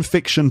this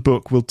non-fiction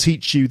book will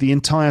teach you the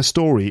entire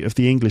story of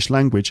the English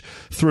language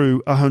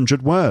through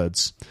 100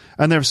 words.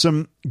 And there are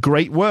some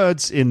great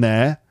words in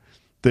there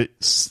that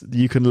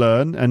you can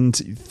learn, and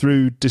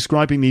through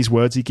describing these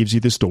words, he gives you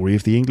the story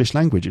of the English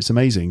language. It's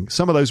amazing.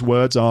 Some of those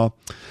words are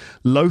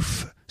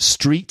loaf,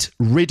 street,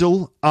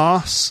 riddle,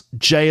 arse,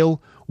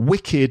 jail,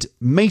 wicked,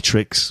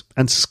 matrix,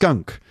 and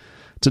skunk,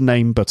 to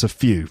name but a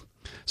few.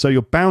 So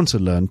you're bound to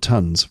learn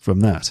tons from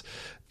that.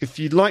 If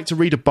you'd like to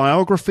read a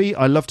biography,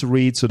 I love to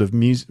read sort of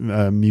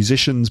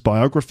musicians'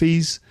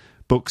 biographies,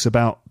 books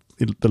about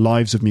the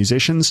lives of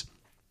musicians.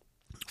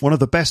 One of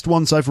the best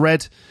ones I've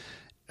read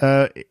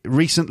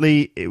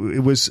recently,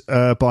 it was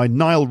by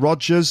Nile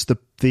Rodgers,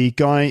 the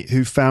guy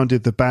who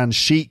founded the band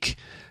Chic,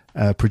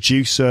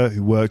 producer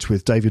who worked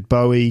with David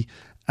Bowie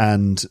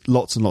and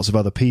lots of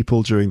other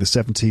people during the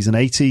 70s and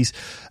 80s.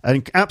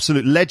 An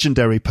absolute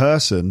legendary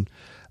person.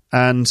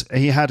 And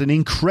he had an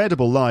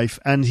incredible life,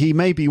 and he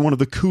may be one of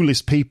the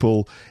coolest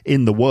people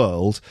in the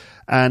world.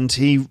 And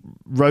he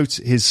wrote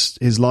his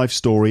life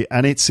story,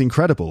 and it's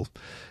incredible.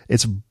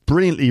 It's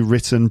brilliantly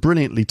written,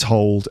 brilliantly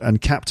told, and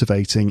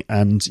captivating,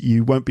 and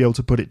you won't be able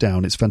to put it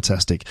down. It's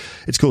fantastic.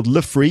 It's called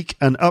Le Freak,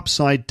 an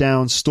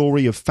upside-down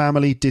story of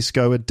family,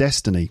 disco, and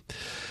destiny.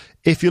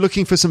 If you're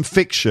looking for some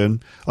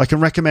fiction, I can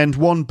recommend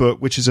one book,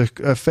 which is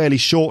a fairly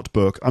short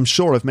book. I'm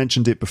sure I've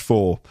mentioned it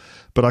before,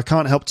 but I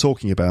can't help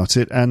talking about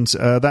it, and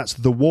that's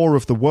The War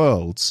of the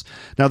Worlds.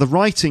 Now, the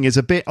writing is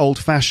a bit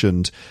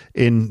old-fashioned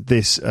in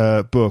this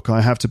book, I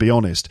have to be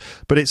honest,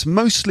 but it's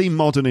mostly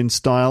modern in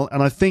style,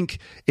 and I think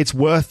it's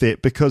worth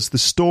it because the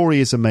story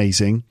is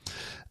amazing,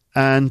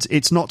 and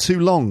it's not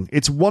too long.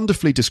 It's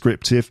wonderfully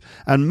descriptive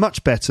and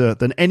much better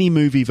than any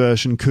movie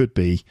version could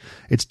be.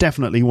 It's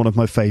definitely one of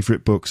my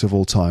favourite books of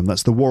all time.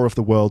 That's The War of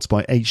the Worlds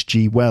by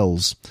H.G.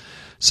 Wells.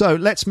 So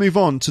let's move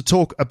on to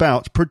talk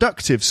about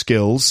productive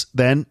skills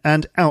then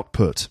and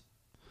output.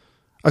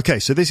 Okay,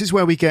 so this is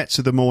where we get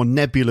to the more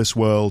nebulous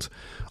world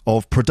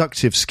of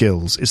productive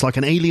skills. It's like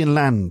an alien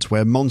land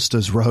where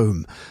monsters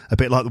roam, a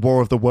bit like the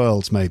War of the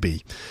Worlds,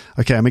 maybe.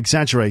 Okay, I'm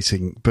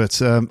exaggerating,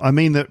 but I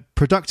mean that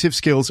productive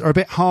skills are a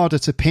bit harder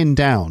to pin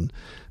down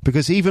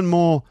because even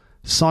more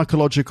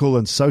psychological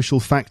and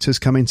social factors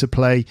come into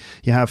play.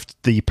 You have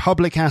the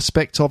public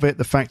aspect of it,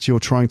 the fact you're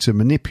trying to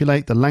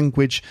manipulate the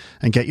language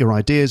and get your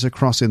ideas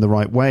across in the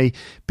right way,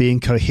 being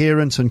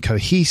coherent and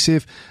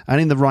cohesive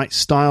and in the right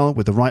style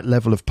with the right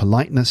level of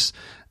politeness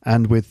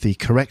and with the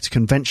correct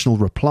conventional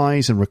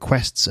replies and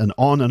requests, and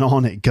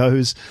on it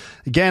goes.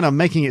 Again, I'm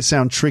making it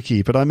sound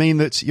tricky, but I mean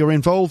that you're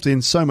involved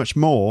in so much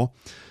more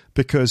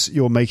because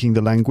you're making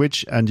the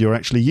language and you're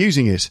actually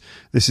using it.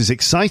 This is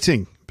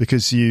exciting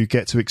because you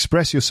get to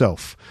express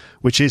yourself,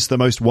 which is the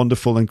most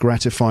wonderful and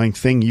gratifying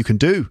thing you can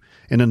do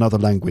in another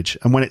language.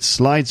 And when it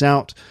slides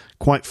out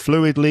quite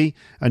fluidly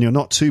and you're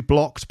not too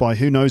blocked by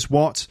who knows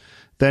what,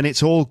 then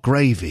it's all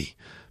gravy.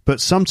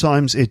 But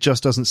sometimes it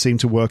just doesn't seem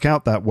to work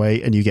out that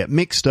way, and you get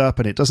mixed up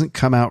and it doesn't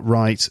come out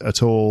right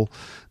at all.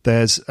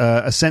 There's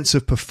a sense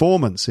of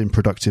performance in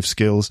productive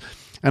skills,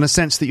 and a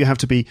sense that you have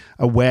to be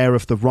aware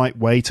of the right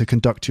way to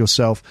conduct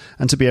yourself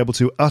and to be able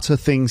to utter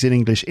things in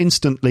English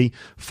instantly,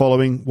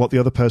 following what the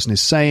other person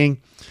is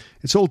saying.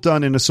 It's all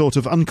done in a sort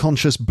of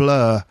unconscious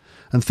blur,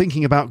 and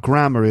thinking about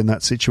grammar in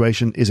that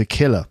situation is a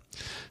killer.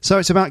 So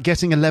it's about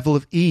getting a level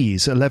of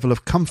ease, a level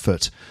of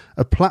comfort,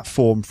 a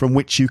platform from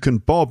which you can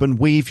bob and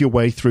weave your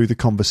way through the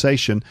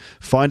conversation,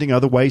 finding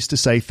other ways to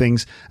say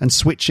things and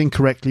switching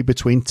correctly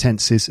between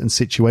tenses and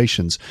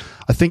situations.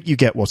 I think you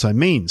get what I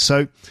mean.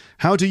 So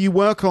how do you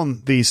work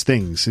on these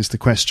things is the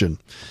question.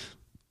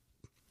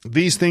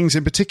 These things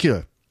in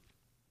particular.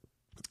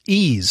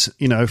 Ease,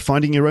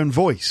 finding your own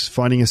voice,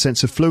 finding a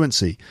sense of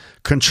fluency.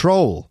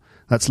 Control.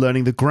 That's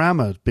learning the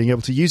grammar, being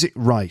able to use it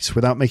right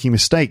without making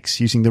mistakes,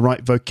 using the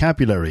right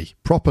vocabulary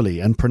properly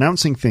and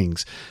pronouncing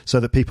things so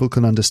that people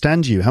can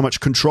understand you. How much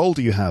control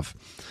do you have?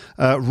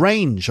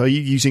 Range. Are you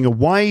using a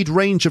wide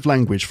range of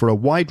language for a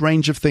wide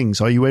range of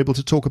things? Are you able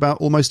to talk about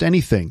almost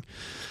anything?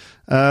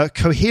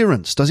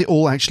 Coherence. Does it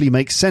all actually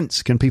make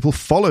sense? Can people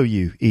follow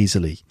you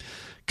easily?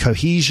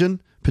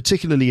 Cohesion,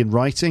 particularly in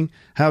writing.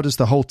 How does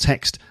the whole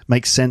text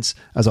make sense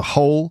as a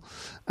whole?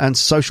 And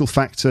social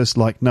factors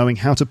like knowing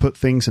how to put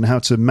things and how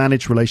to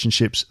manage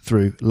relationships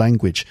through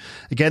language.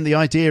 Again, the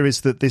idea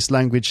is that this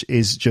language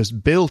is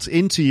just built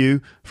into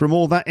you from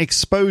all that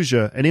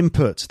exposure and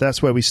input.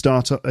 That's where we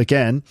start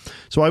again.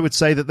 So I would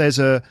say that there's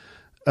a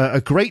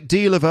A great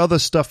deal of other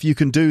stuff you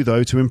can do,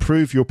 though, to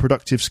improve your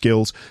productive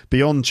skills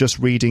beyond just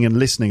reading and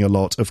listening a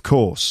lot, of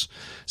course.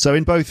 So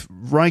in both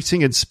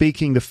writing and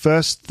speaking, the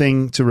first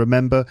thing to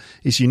remember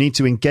is you need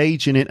to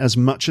engage in it as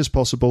much as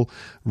possible,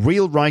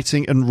 real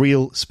writing and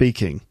real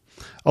speaking.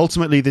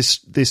 Ultimately,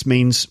 this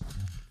means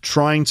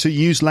trying to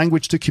use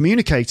language to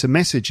communicate a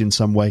message in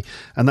some way,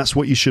 and that's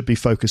what you should be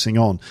focusing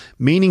on.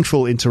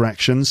 Meaningful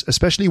interactions,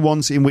 especially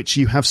ones in which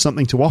you have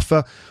something to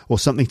offer or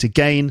something to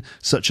gain,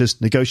 such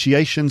as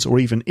negotiations or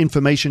even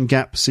information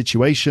gap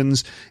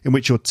situations in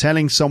which you're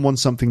telling someone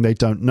something they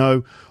don't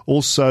know.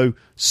 Also,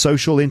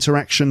 social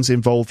interactions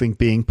involving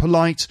being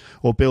polite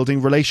or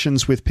building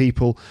relations with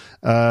people,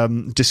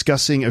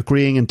 discussing,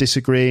 agreeing and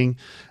disagreeing.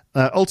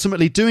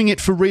 Ultimately, doing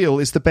it for real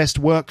is the best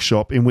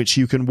workshop in which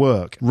you can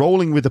work.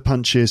 Rolling with the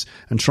punches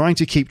and trying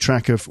to keep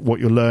track of what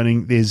you're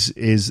learning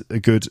is a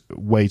good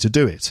way to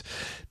do it.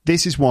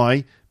 This is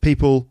why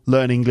people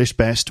learn English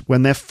best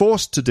when they're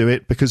forced to do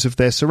it because of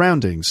their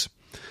surroundings.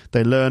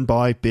 They learn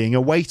by being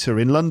a waiter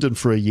in London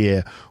for a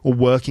year, or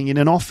working in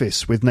an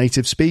office with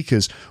native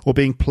speakers, or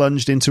being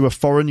plunged into a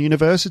foreign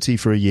university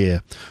for a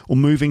year, or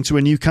moving to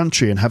a new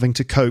country and having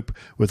to cope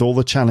with all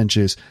the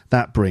challenges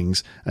that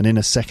brings, and in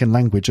a second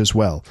language as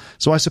well.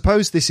 So I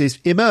suppose this is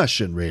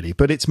immersion, really,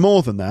 but it's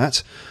more than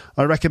that.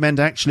 I recommend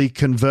actually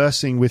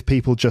conversing with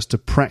people just to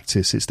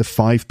practice. It's the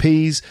 5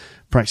 Ps.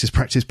 Practice,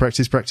 practice,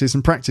 practice, practice,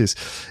 and practice.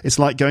 It's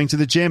like going to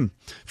the gym.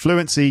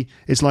 Fluency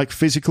is like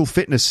physical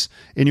fitness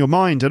in your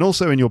mind and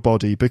also in your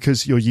body,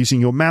 because you're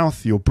using your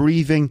mouth, your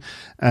breathing,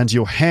 and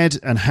your head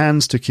and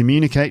hands to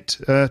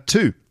communicate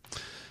too.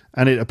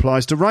 And it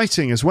applies to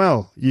writing as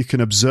well. You can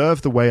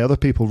observe the way other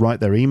people write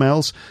their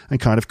emails and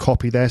kind of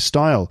copy their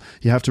style.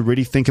 You have to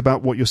really think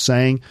about what you're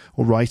saying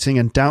or writing,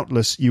 and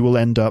doubtless you will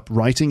end up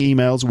writing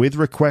emails with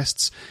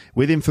requests,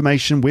 with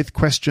information, with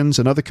questions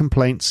and other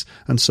complaints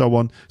and so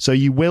on. So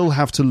you will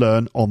have to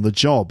learn on the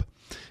job.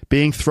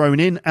 Being thrown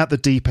in at the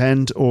deep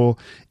end, or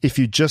if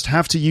you just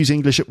have to use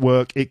English at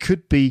work, it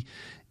could be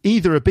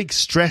either a big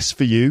stress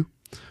for you,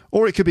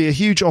 or it could be a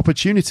huge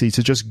opportunity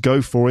to just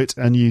go for it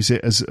and use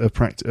it as a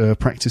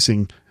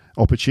practicing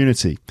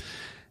opportunity.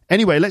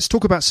 Anyway, let's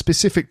talk about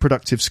specific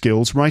productive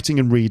skills,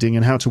 writing and reading,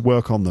 and how to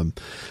work on them.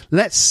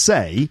 Let's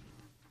say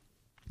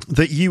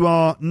that you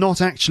are not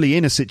actually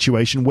in a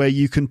situation where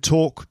you can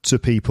talk to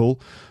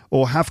people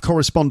or have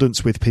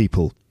correspondence with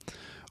people.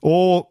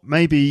 Or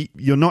maybe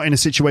you're not in a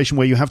situation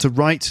where you have to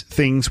write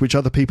things which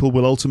other people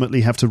will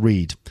ultimately have to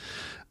read.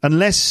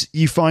 Unless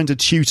you find a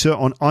tutor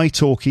on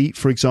italki,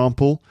 for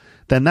example,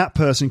 then that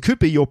person could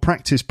be your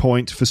practice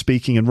point for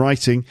speaking and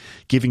writing,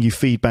 giving you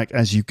feedback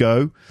as you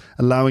go,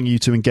 allowing you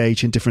to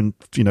engage in different,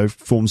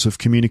 forms of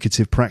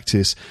communicative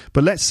practice.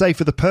 But let's say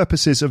for the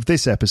purposes of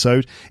this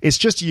episode, it's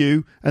just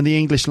you and the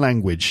English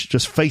language,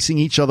 just facing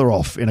each other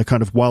off in a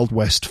kind of Wild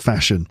West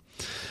fashion.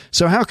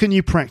 So how can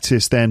you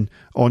practice then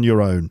on your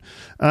own?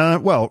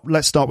 Well,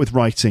 let's start with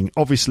writing.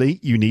 Obviously,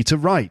 you need to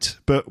write,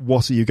 but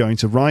what are you going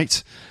to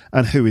write,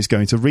 and who is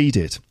going to read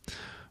it?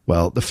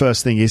 Well, the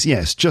first thing is,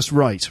 yes, just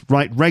write.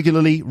 Write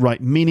regularly,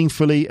 write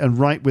meaningfully, and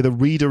write with a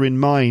reader in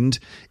mind,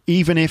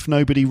 even if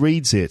nobody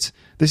reads it.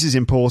 This is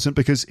important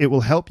because it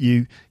will help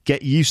you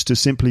get used to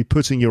simply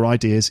putting your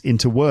ideas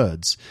into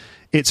words.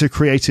 It's a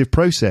creative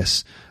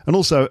process, and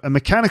also a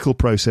mechanical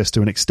process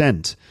to an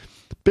extent.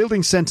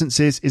 Building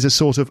sentences is a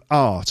sort of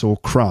art or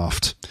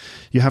craft.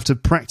 You have to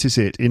practice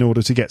it in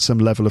order to get some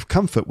level of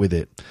comfort with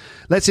it.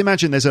 Let's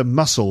imagine there's a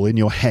muscle in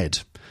your head.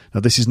 Now,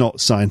 this is not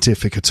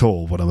scientific at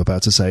all, what I'm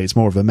about to say. It's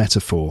more of a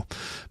metaphor.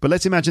 But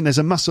let's imagine there's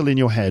a muscle in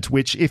your head,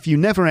 which if you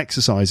never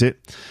exercise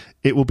it,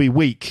 it will be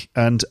weak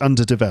and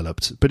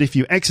underdeveloped. But if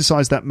you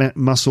exercise that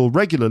muscle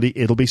regularly,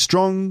 it'll be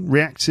strong,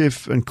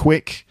 reactive, and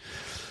quick.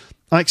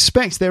 I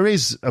expect there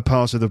is a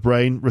part of the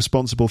brain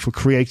responsible for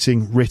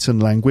creating written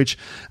language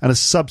and a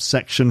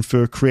subsection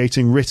for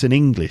creating written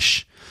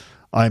English.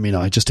 I mean,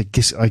 I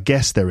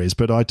guess there is,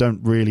 but I don't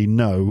really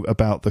know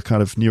about the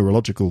kind of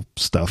neurological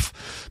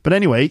stuff. But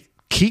anyway,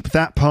 keep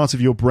that part of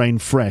your brain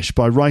fresh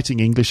by writing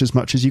English as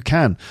much as you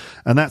can.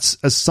 And that's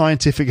as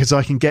scientific as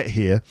I can get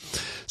here.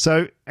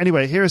 So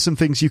anyway, here are some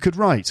things you could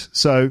write.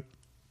 So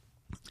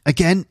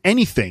again,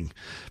 anything.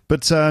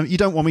 But you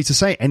don't want me to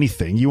say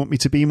anything. You want me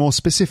to be more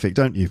specific,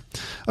 don't you?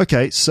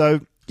 Okay,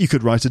 so you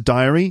could write a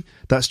diary.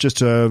 That's just...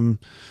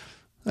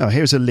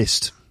 here's a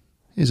list.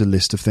 Here's a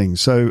list of things.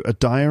 So a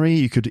diary,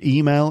 you could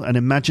email an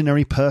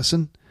imaginary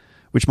person,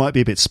 which might be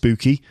a bit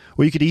spooky.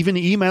 Or you could even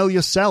email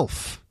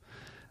yourself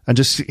and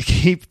just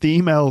keep the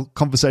email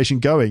conversation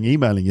going,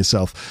 emailing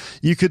yourself.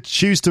 You could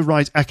choose to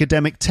write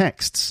academic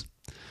texts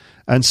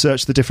and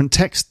search the different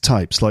text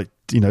types, like,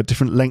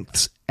 different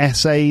lengths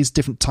essays,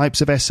 different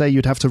types of essay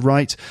you'd have to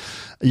write.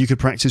 You could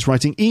practice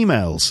writing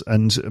emails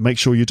and make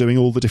sure you're doing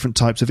all the different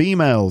types of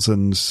emails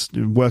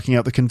and working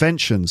out the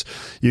conventions.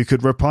 You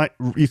could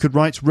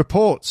write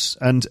reports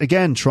and,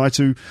 again, try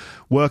to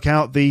work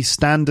out the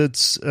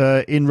standards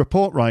in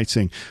report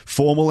writing.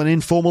 Formal and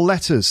informal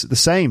letters, the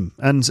same.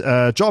 And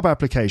job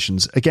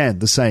applications, again,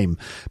 the same.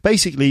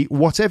 Basically,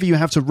 whatever you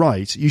have to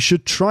write, you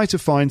should try to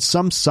find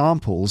some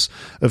samples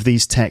of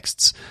these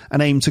texts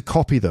and aim to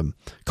copy them.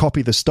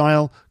 Copy the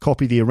style,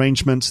 copy the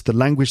arrangement, the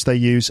language they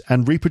use,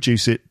 and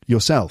reproduce it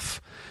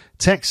yourself.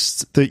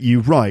 Texts that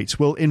you write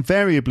will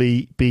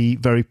invariably be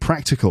very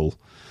practical.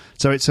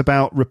 So it's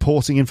about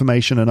reporting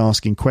information and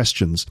asking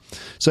questions.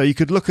 So you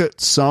could look at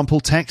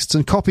sample texts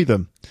and copy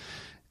them.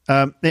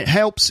 It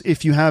helps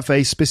if you have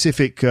a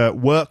specific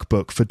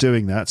workbook for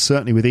doing that,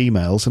 certainly with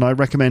emails, and I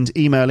recommend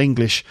Email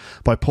English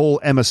by Paul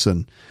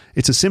Emerson.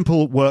 It's a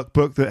simple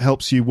workbook that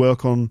helps you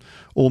work on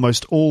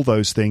almost all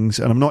those things,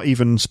 and I'm not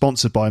even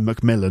sponsored by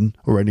Macmillan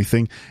or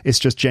anything. It's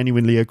just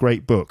genuinely a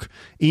great book.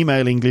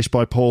 Email English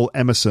by Paul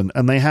Emerson,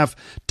 and they have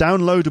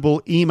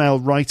downloadable email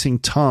writing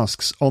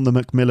tasks on the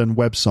Macmillan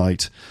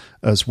website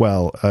as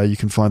well. You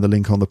can find the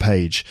link on the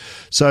page.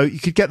 So you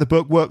could get the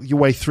book, work your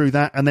way through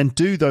that, and then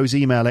do those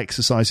email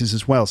exercises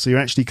as well. So you're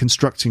actually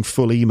constructing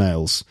full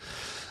emails.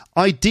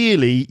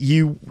 Ideally,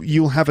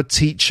 you'll have a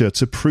teacher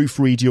to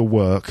proofread your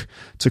work,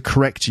 to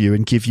correct you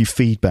and give you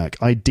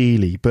feedback,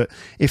 ideally. But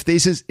if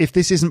this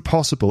isn't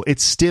possible,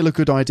 it's still a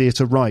good idea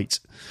to write.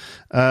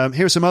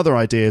 Here are some other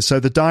ideas. So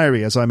the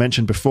diary, as I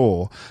mentioned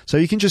before. So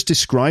you can just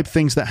describe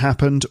things that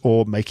happened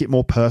or make it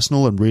more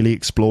personal and really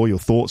explore your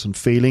thoughts and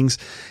feelings.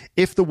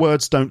 If the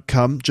words don't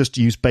come, just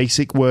use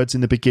basic words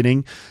in the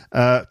beginning.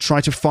 Try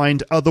to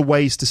find other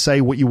ways to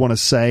say what you want to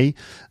say.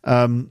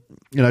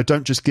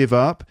 Don't just give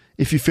up.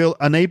 If you feel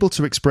unable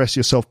to express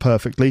yourself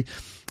perfectly,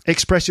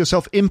 express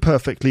yourself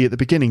imperfectly at the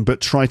beginning, but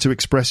try to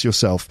express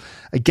yourself.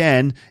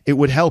 Again, it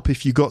would help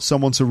if you got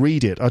someone to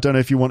read it. I don't know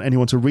if you want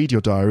anyone to read your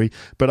diary,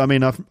 but I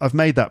mean, I've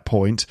made that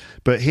point.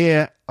 But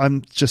here,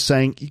 I'm just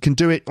saying you can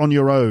do it on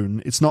your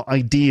own. It's not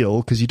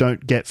ideal because you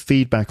don't get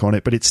feedback on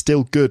it, but it's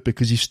still good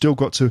because you've still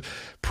got to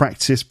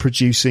practice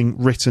producing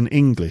written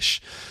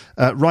English.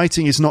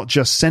 Writing is not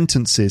just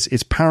sentences,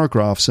 it's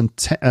paragraphs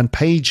and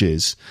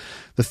pages.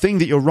 The thing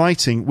that you're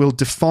writing will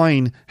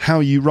define how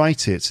you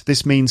write it.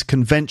 This means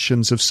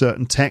conventions of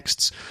certain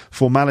texts,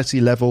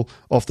 formality level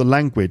of the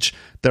language.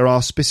 There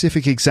are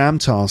specific exam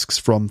tasks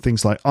from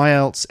things like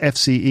IELTS,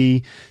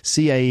 FCE,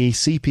 CAE,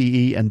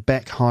 CPE, and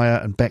Beck Higher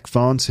and Beck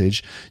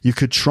Vantage. You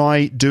could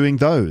try doing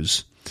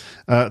those.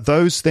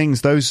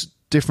 Those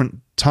different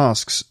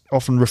tasks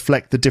often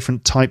reflect the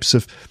different types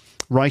of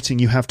writing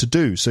you have to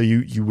do. So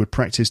you would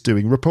practice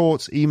doing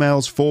reports,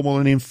 emails, formal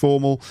and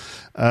informal,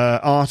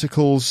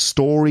 articles,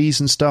 stories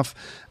and stuff.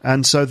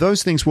 And so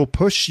those things will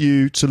push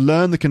you to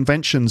learn the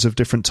conventions of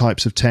different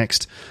types of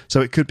text.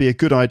 So it could be a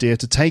good idea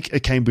to take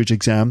a Cambridge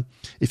exam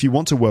if you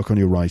want to work on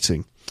your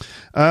writing.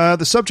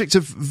 The subject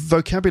of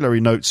vocabulary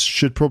notes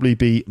should probably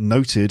be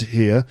noted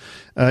here.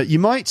 You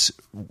might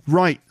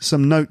write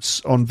some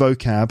notes on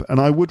vocab, and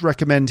I would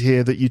recommend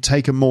here that you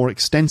take a more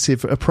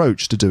extensive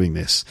approach to doing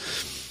this.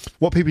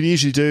 What people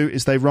usually do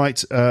is they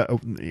write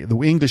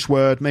the English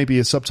word, maybe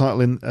a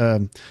subtitle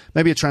in,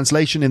 maybe a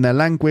translation in their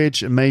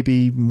language, and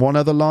maybe one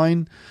other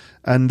line,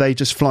 and they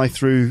just fly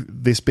through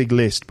this big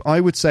list.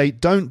 I would say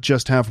don't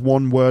just have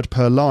one word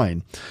per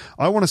line.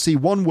 I want to see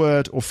one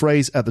word or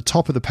phrase at the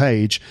top of the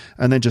page,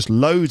 and then just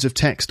loads of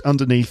text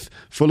underneath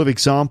full of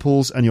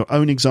examples and your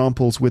own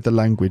examples with the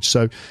language.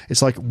 So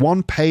it's like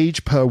one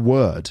page per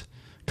word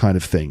kind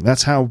of thing.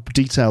 That's how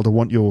detailed I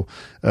want your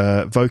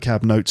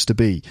vocab notes to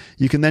be.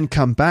 You can then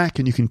come back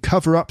and you can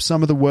cover up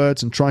some of the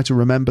words and try to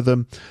remember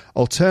them.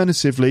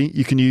 Alternatively,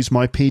 you can use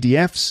my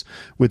PDFs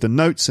with the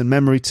notes and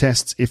memory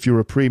tests if you're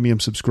a premium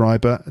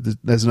subscriber.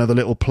 There's another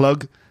little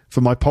plug for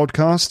my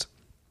podcast.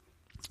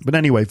 But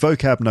anyway,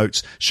 vocab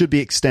notes should be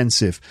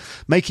extensive.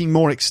 Making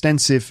more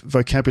extensive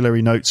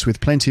vocabulary notes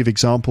with plenty of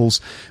examples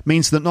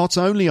means that not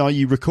only are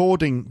you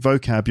recording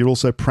vocab, you're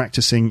also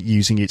practicing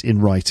using it in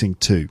writing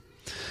too.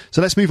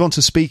 So let's move on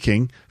to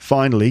speaking.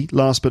 Finally,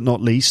 last but not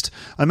least,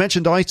 I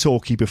mentioned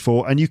italki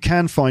before, and you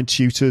can find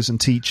tutors and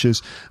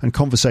teachers and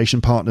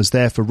conversation partners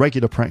there for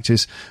regular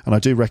practice, and I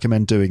do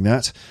recommend doing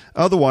that.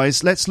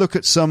 Otherwise, let's look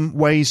at some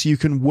ways you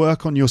can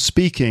work on your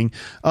speaking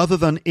other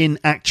than in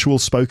actual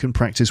spoken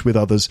practice with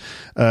others.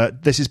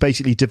 This is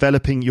basically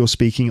developing your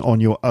speaking on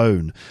your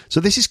own. So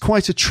this is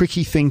quite a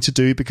tricky thing to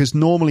do because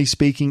normally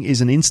speaking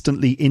is an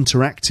instantly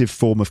interactive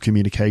form of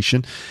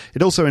communication.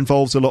 It also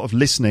involves a lot of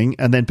listening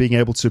and then being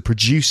able to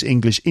produce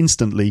English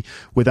instantly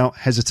without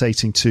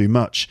hesitating too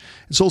much.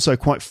 It's also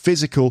quite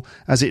physical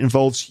as it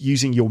involves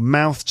using your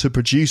mouth to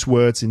produce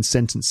words in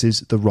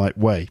sentences the right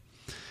way.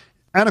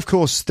 And of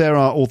course, there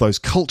are all those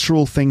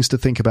cultural things to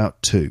think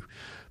about too.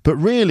 But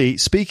really,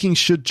 speaking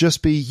should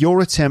just be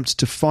your attempt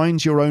to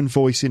find your own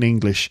voice in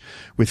English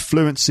with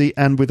fluency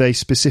and with a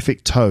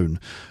specific tone.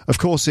 Of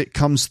course, it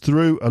comes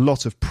through a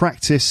lot of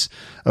practice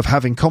of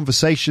having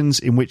conversations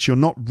in which you're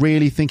not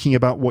really thinking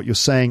about what you're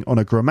saying on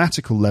a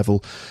grammatical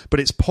level, but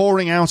it's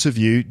pouring out of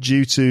you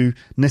due to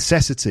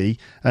necessity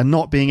and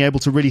not being able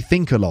to really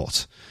think a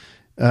lot.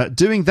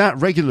 Doing that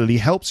regularly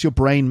helps your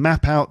brain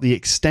map out the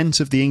extent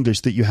of the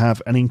English that you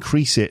have and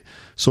increase it,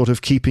 sort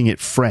of keeping it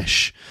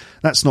fresh.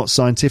 That's not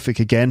scientific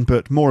again,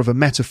 but more of a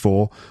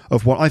metaphor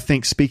of what I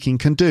think speaking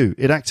can do.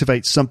 It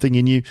activates something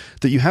in you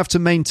that you have to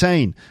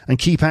maintain and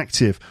keep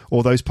active,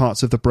 or those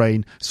parts of the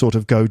brain sort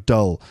of go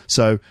dull.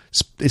 So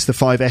it's the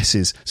 5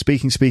 S's: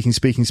 speaking, speaking,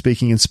 speaking,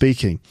 speaking, and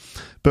speaking.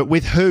 But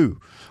with who?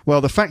 Well,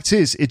 the fact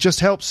is, it just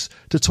helps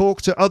to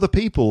talk to other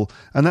people,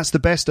 and that's the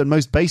best and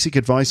most basic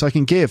advice I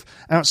can give.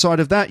 Outside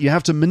of that, you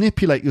have to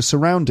manipulate your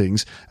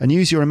surroundings and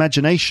use your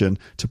imagination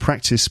to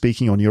practice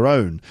speaking on your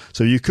own.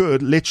 So you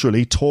could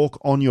literally talk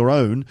on your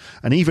own,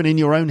 and even in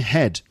your own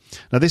head.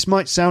 Now, this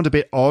might sound a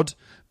bit odd,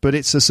 but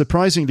it's a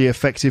surprisingly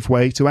effective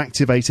way to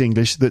activate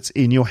English that's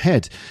in your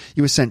head.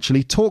 You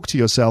essentially talk to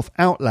yourself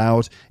out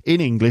loud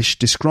in English,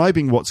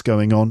 describing what's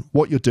going on,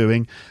 what you're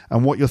doing,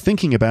 and what you're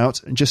thinking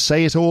about, and just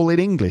say it all in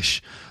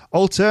English.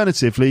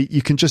 Alternatively,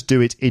 you can just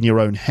do it in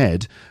your own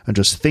head and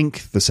just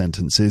think the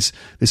sentences.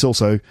 This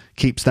also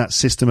keeps that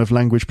system of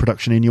language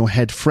production in your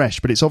head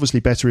fresh, but it's obviously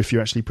better if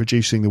you're actually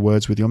producing the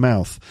words with your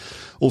mouth.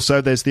 Also,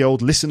 there's the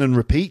old listen and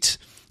repeat.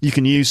 You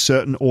can use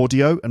certain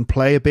audio and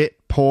play a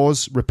bit,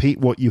 pause, repeat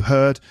what you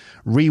heard,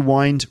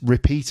 rewind,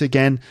 repeat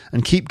again,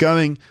 and keep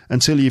going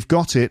until you've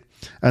got it,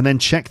 and then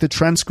check the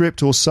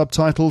transcript or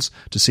subtitles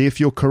to see if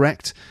you're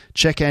correct,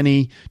 check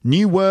any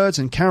new words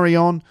and carry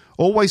on.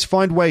 Always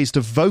find ways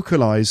to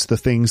vocalize the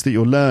things that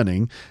you're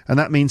learning, and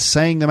that means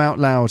saying them out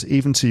loud,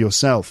 even to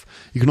yourself.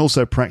 You can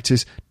also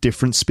practice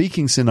different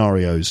speaking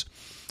scenarios.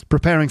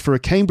 Preparing for a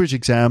Cambridge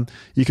exam,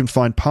 you can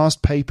find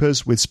past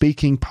papers with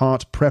speaking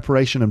part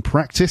preparation and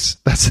practice.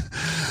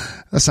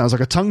 That sounds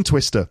like a tongue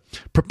twister.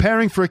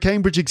 Preparing for a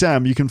Cambridge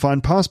exam, you can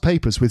find past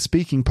papers with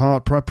speaking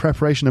part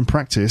preparation and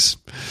practice.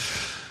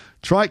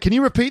 Try it. Can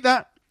you repeat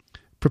that?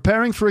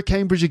 Preparing for a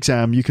Cambridge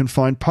exam, you can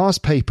find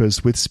past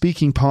papers with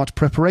speaking part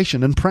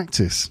preparation and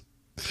practice.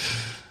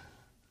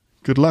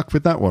 Good luck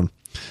with that one.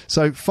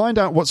 So find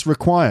out what's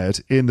required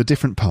in the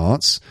different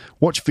parts.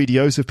 Watch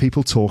videos of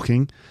people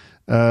talking.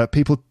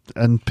 People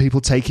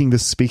taking the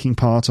speaking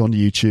part on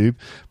YouTube.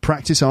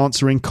 Practice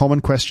answering common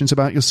questions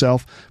about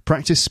yourself.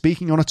 Practice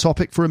speaking on a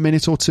topic for a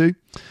minute or two.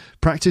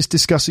 Practice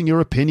discussing your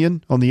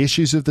opinion on the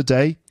issues of the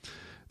day.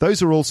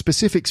 Those are all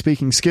specific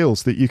speaking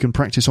skills that you can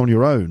practice on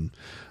your own.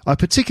 I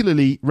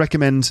particularly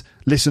recommend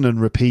listen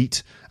and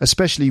repeat,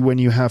 especially when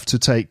you have to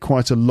take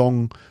quite a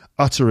long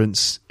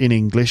utterance in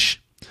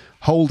English.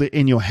 Hold it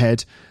in your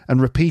head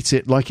and repeat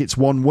it like it's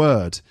one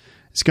word.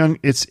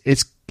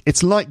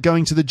 It's like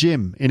going to the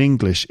gym in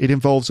English. It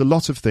involves a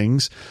lot of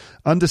things.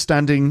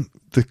 Understanding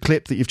the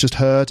clip that you've just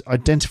heard,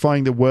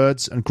 identifying the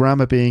words and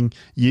grammar being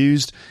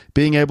used,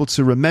 being able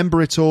to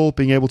remember it all,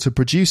 being able to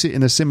produce it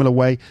in a similar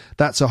way.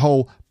 That's a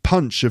whole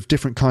punch of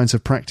different kinds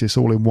of practice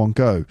all in one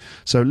go.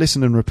 So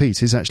listen and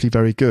repeat is actually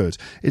very good.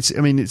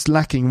 It's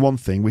lacking one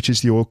thing, which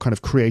is your kind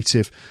of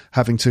creative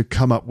having to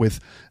come up with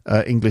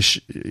English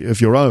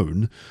of your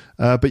own.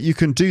 But you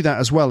can do that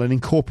as well and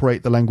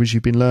incorporate the language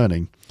you've been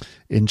learning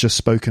in just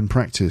spoken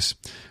practice.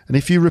 And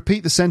if you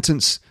repeat the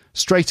sentence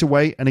straight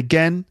away and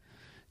again,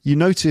 you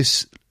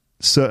notice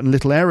certain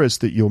little errors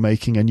that you're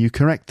making and you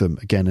correct them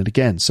again and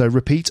again. So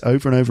repeat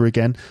over and over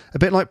again, a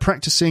bit like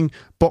practicing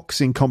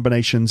boxing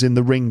combinations in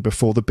the ring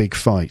before the big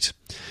fight.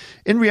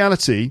 In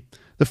reality,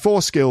 the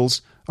 4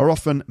 skills are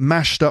often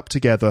mashed up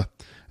together,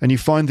 and you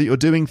find that you're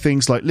doing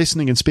things like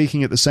listening and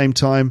speaking at the same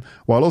time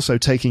while also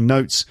taking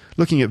notes,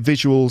 looking at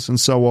visuals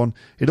and so on.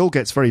 It all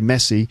gets very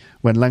messy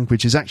when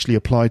language is actually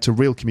applied to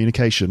real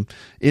communication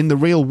in the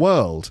real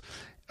world.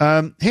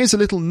 Here's a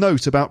little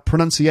note about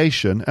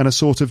pronunciation and a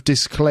sort of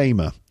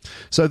disclaimer.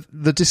 So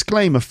the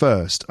disclaimer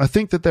first. I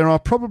think that there are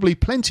probably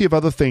plenty of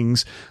other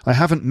things I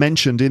haven't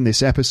mentioned in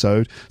this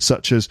episode,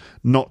 such as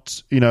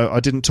I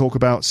didn't talk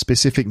about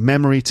specific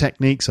memory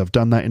techniques. I've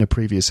done that in a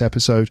previous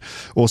episode.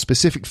 Or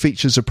specific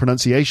features of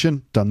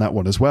pronunciation. Done that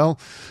one as well.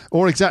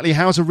 Or exactly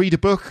how to read a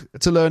book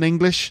to learn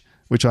English,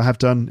 which I have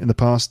done in the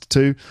past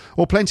too.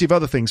 Or plenty of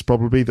other things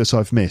probably that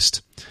I've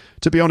missed.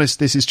 To be honest,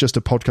 this is just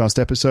a podcast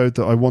episode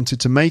that I wanted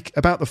to make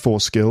about the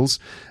 4 skills,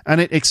 and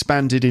it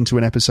expanded into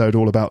an episode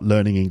all about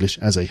learning English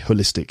as a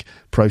holistic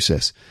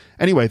process.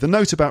 Anyway, the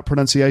note about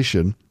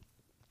pronunciation.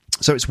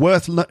 So it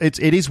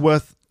is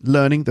worth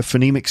learning the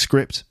phonemic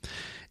script.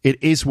 It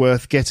is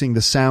worth getting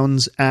the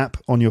Sounds app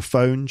on your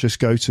phone. Just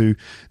go to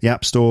the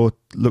App Store,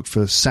 look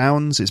for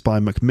Sounds. It's by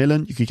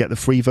Macmillan. You could get the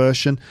free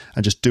version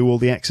and just do all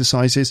the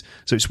exercises.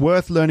 So it's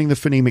worth learning the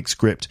phonemic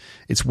script.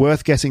 It's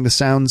worth getting the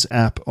Sounds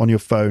app on your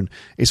phone.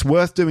 It's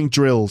worth doing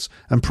drills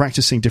and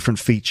practicing different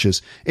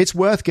features. It's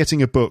worth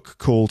getting a book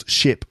called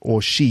Ship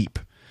or Sheep,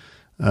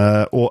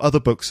 or other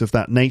books of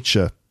that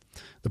nature,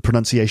 the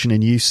Pronunciation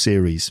in Use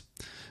series.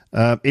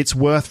 It's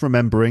worth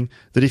remembering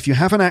that if you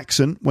have an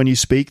accent when you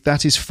speak,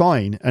 that is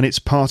fine, and it's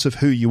part of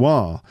who you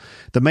are.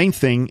 The main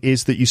thing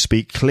is that you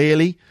speak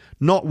clearly,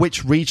 not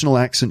which regional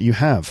accent you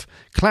have.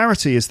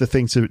 Clarity is the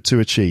thing to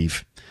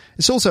achieve.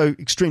 It's also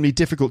extremely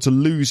difficult to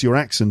lose your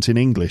accent in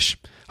English.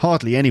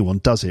 Hardly anyone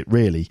does it,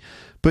 really.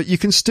 But you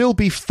can still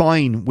be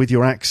fine with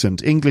your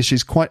accent. English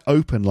is quite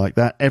open like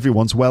that.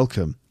 Everyone's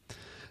welcome.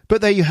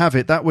 But there you have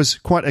it. That was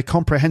quite a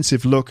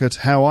comprehensive look at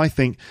how I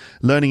think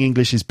learning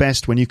English is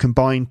best when you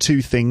combine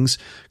two things,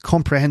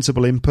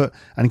 comprehensible input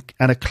and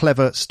a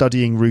clever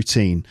studying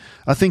routine.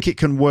 I think it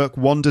can work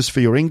wonders for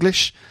your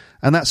English,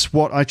 and that's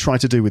what I try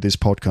to do with this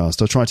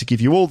podcast. I try to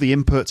give you all the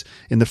input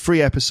in the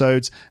free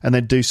episodes and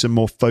then do some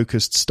more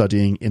focused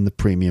studying in the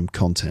premium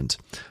content.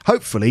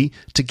 Hopefully,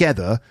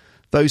 together,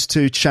 those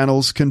two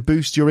channels can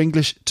boost your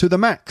English to the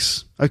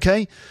max.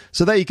 Okay?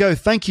 So there you go.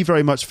 Thank you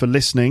very much for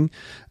listening.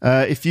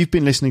 If you've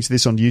been listening to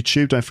this on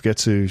YouTube, don't forget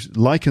to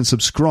like and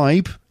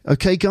subscribe.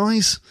 Okay,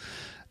 guys?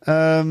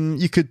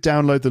 You could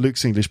download the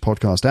Luke's English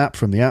Podcast app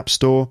from the App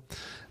Store,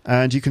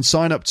 and you can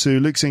sign up to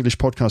Luke's English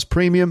Podcast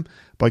Premium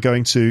by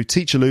going to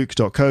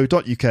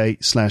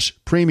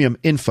teacherluke.co.uk/premium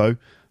info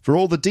for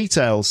all the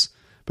details.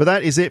 But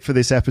that is it for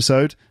this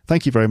episode.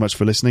 Thank you very much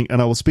for listening,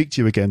 and I will speak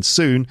to you again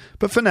soon.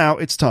 But for now,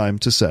 it's time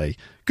to say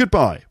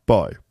goodbye.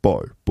 Bye,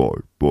 bye,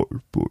 bye, bye,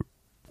 bye.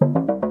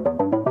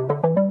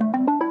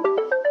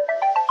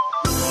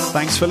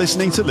 Thanks for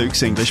listening to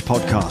Luke's English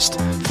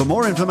Podcast. For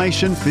more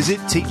information,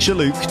 visit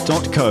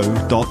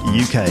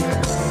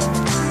teacherluke.co.uk.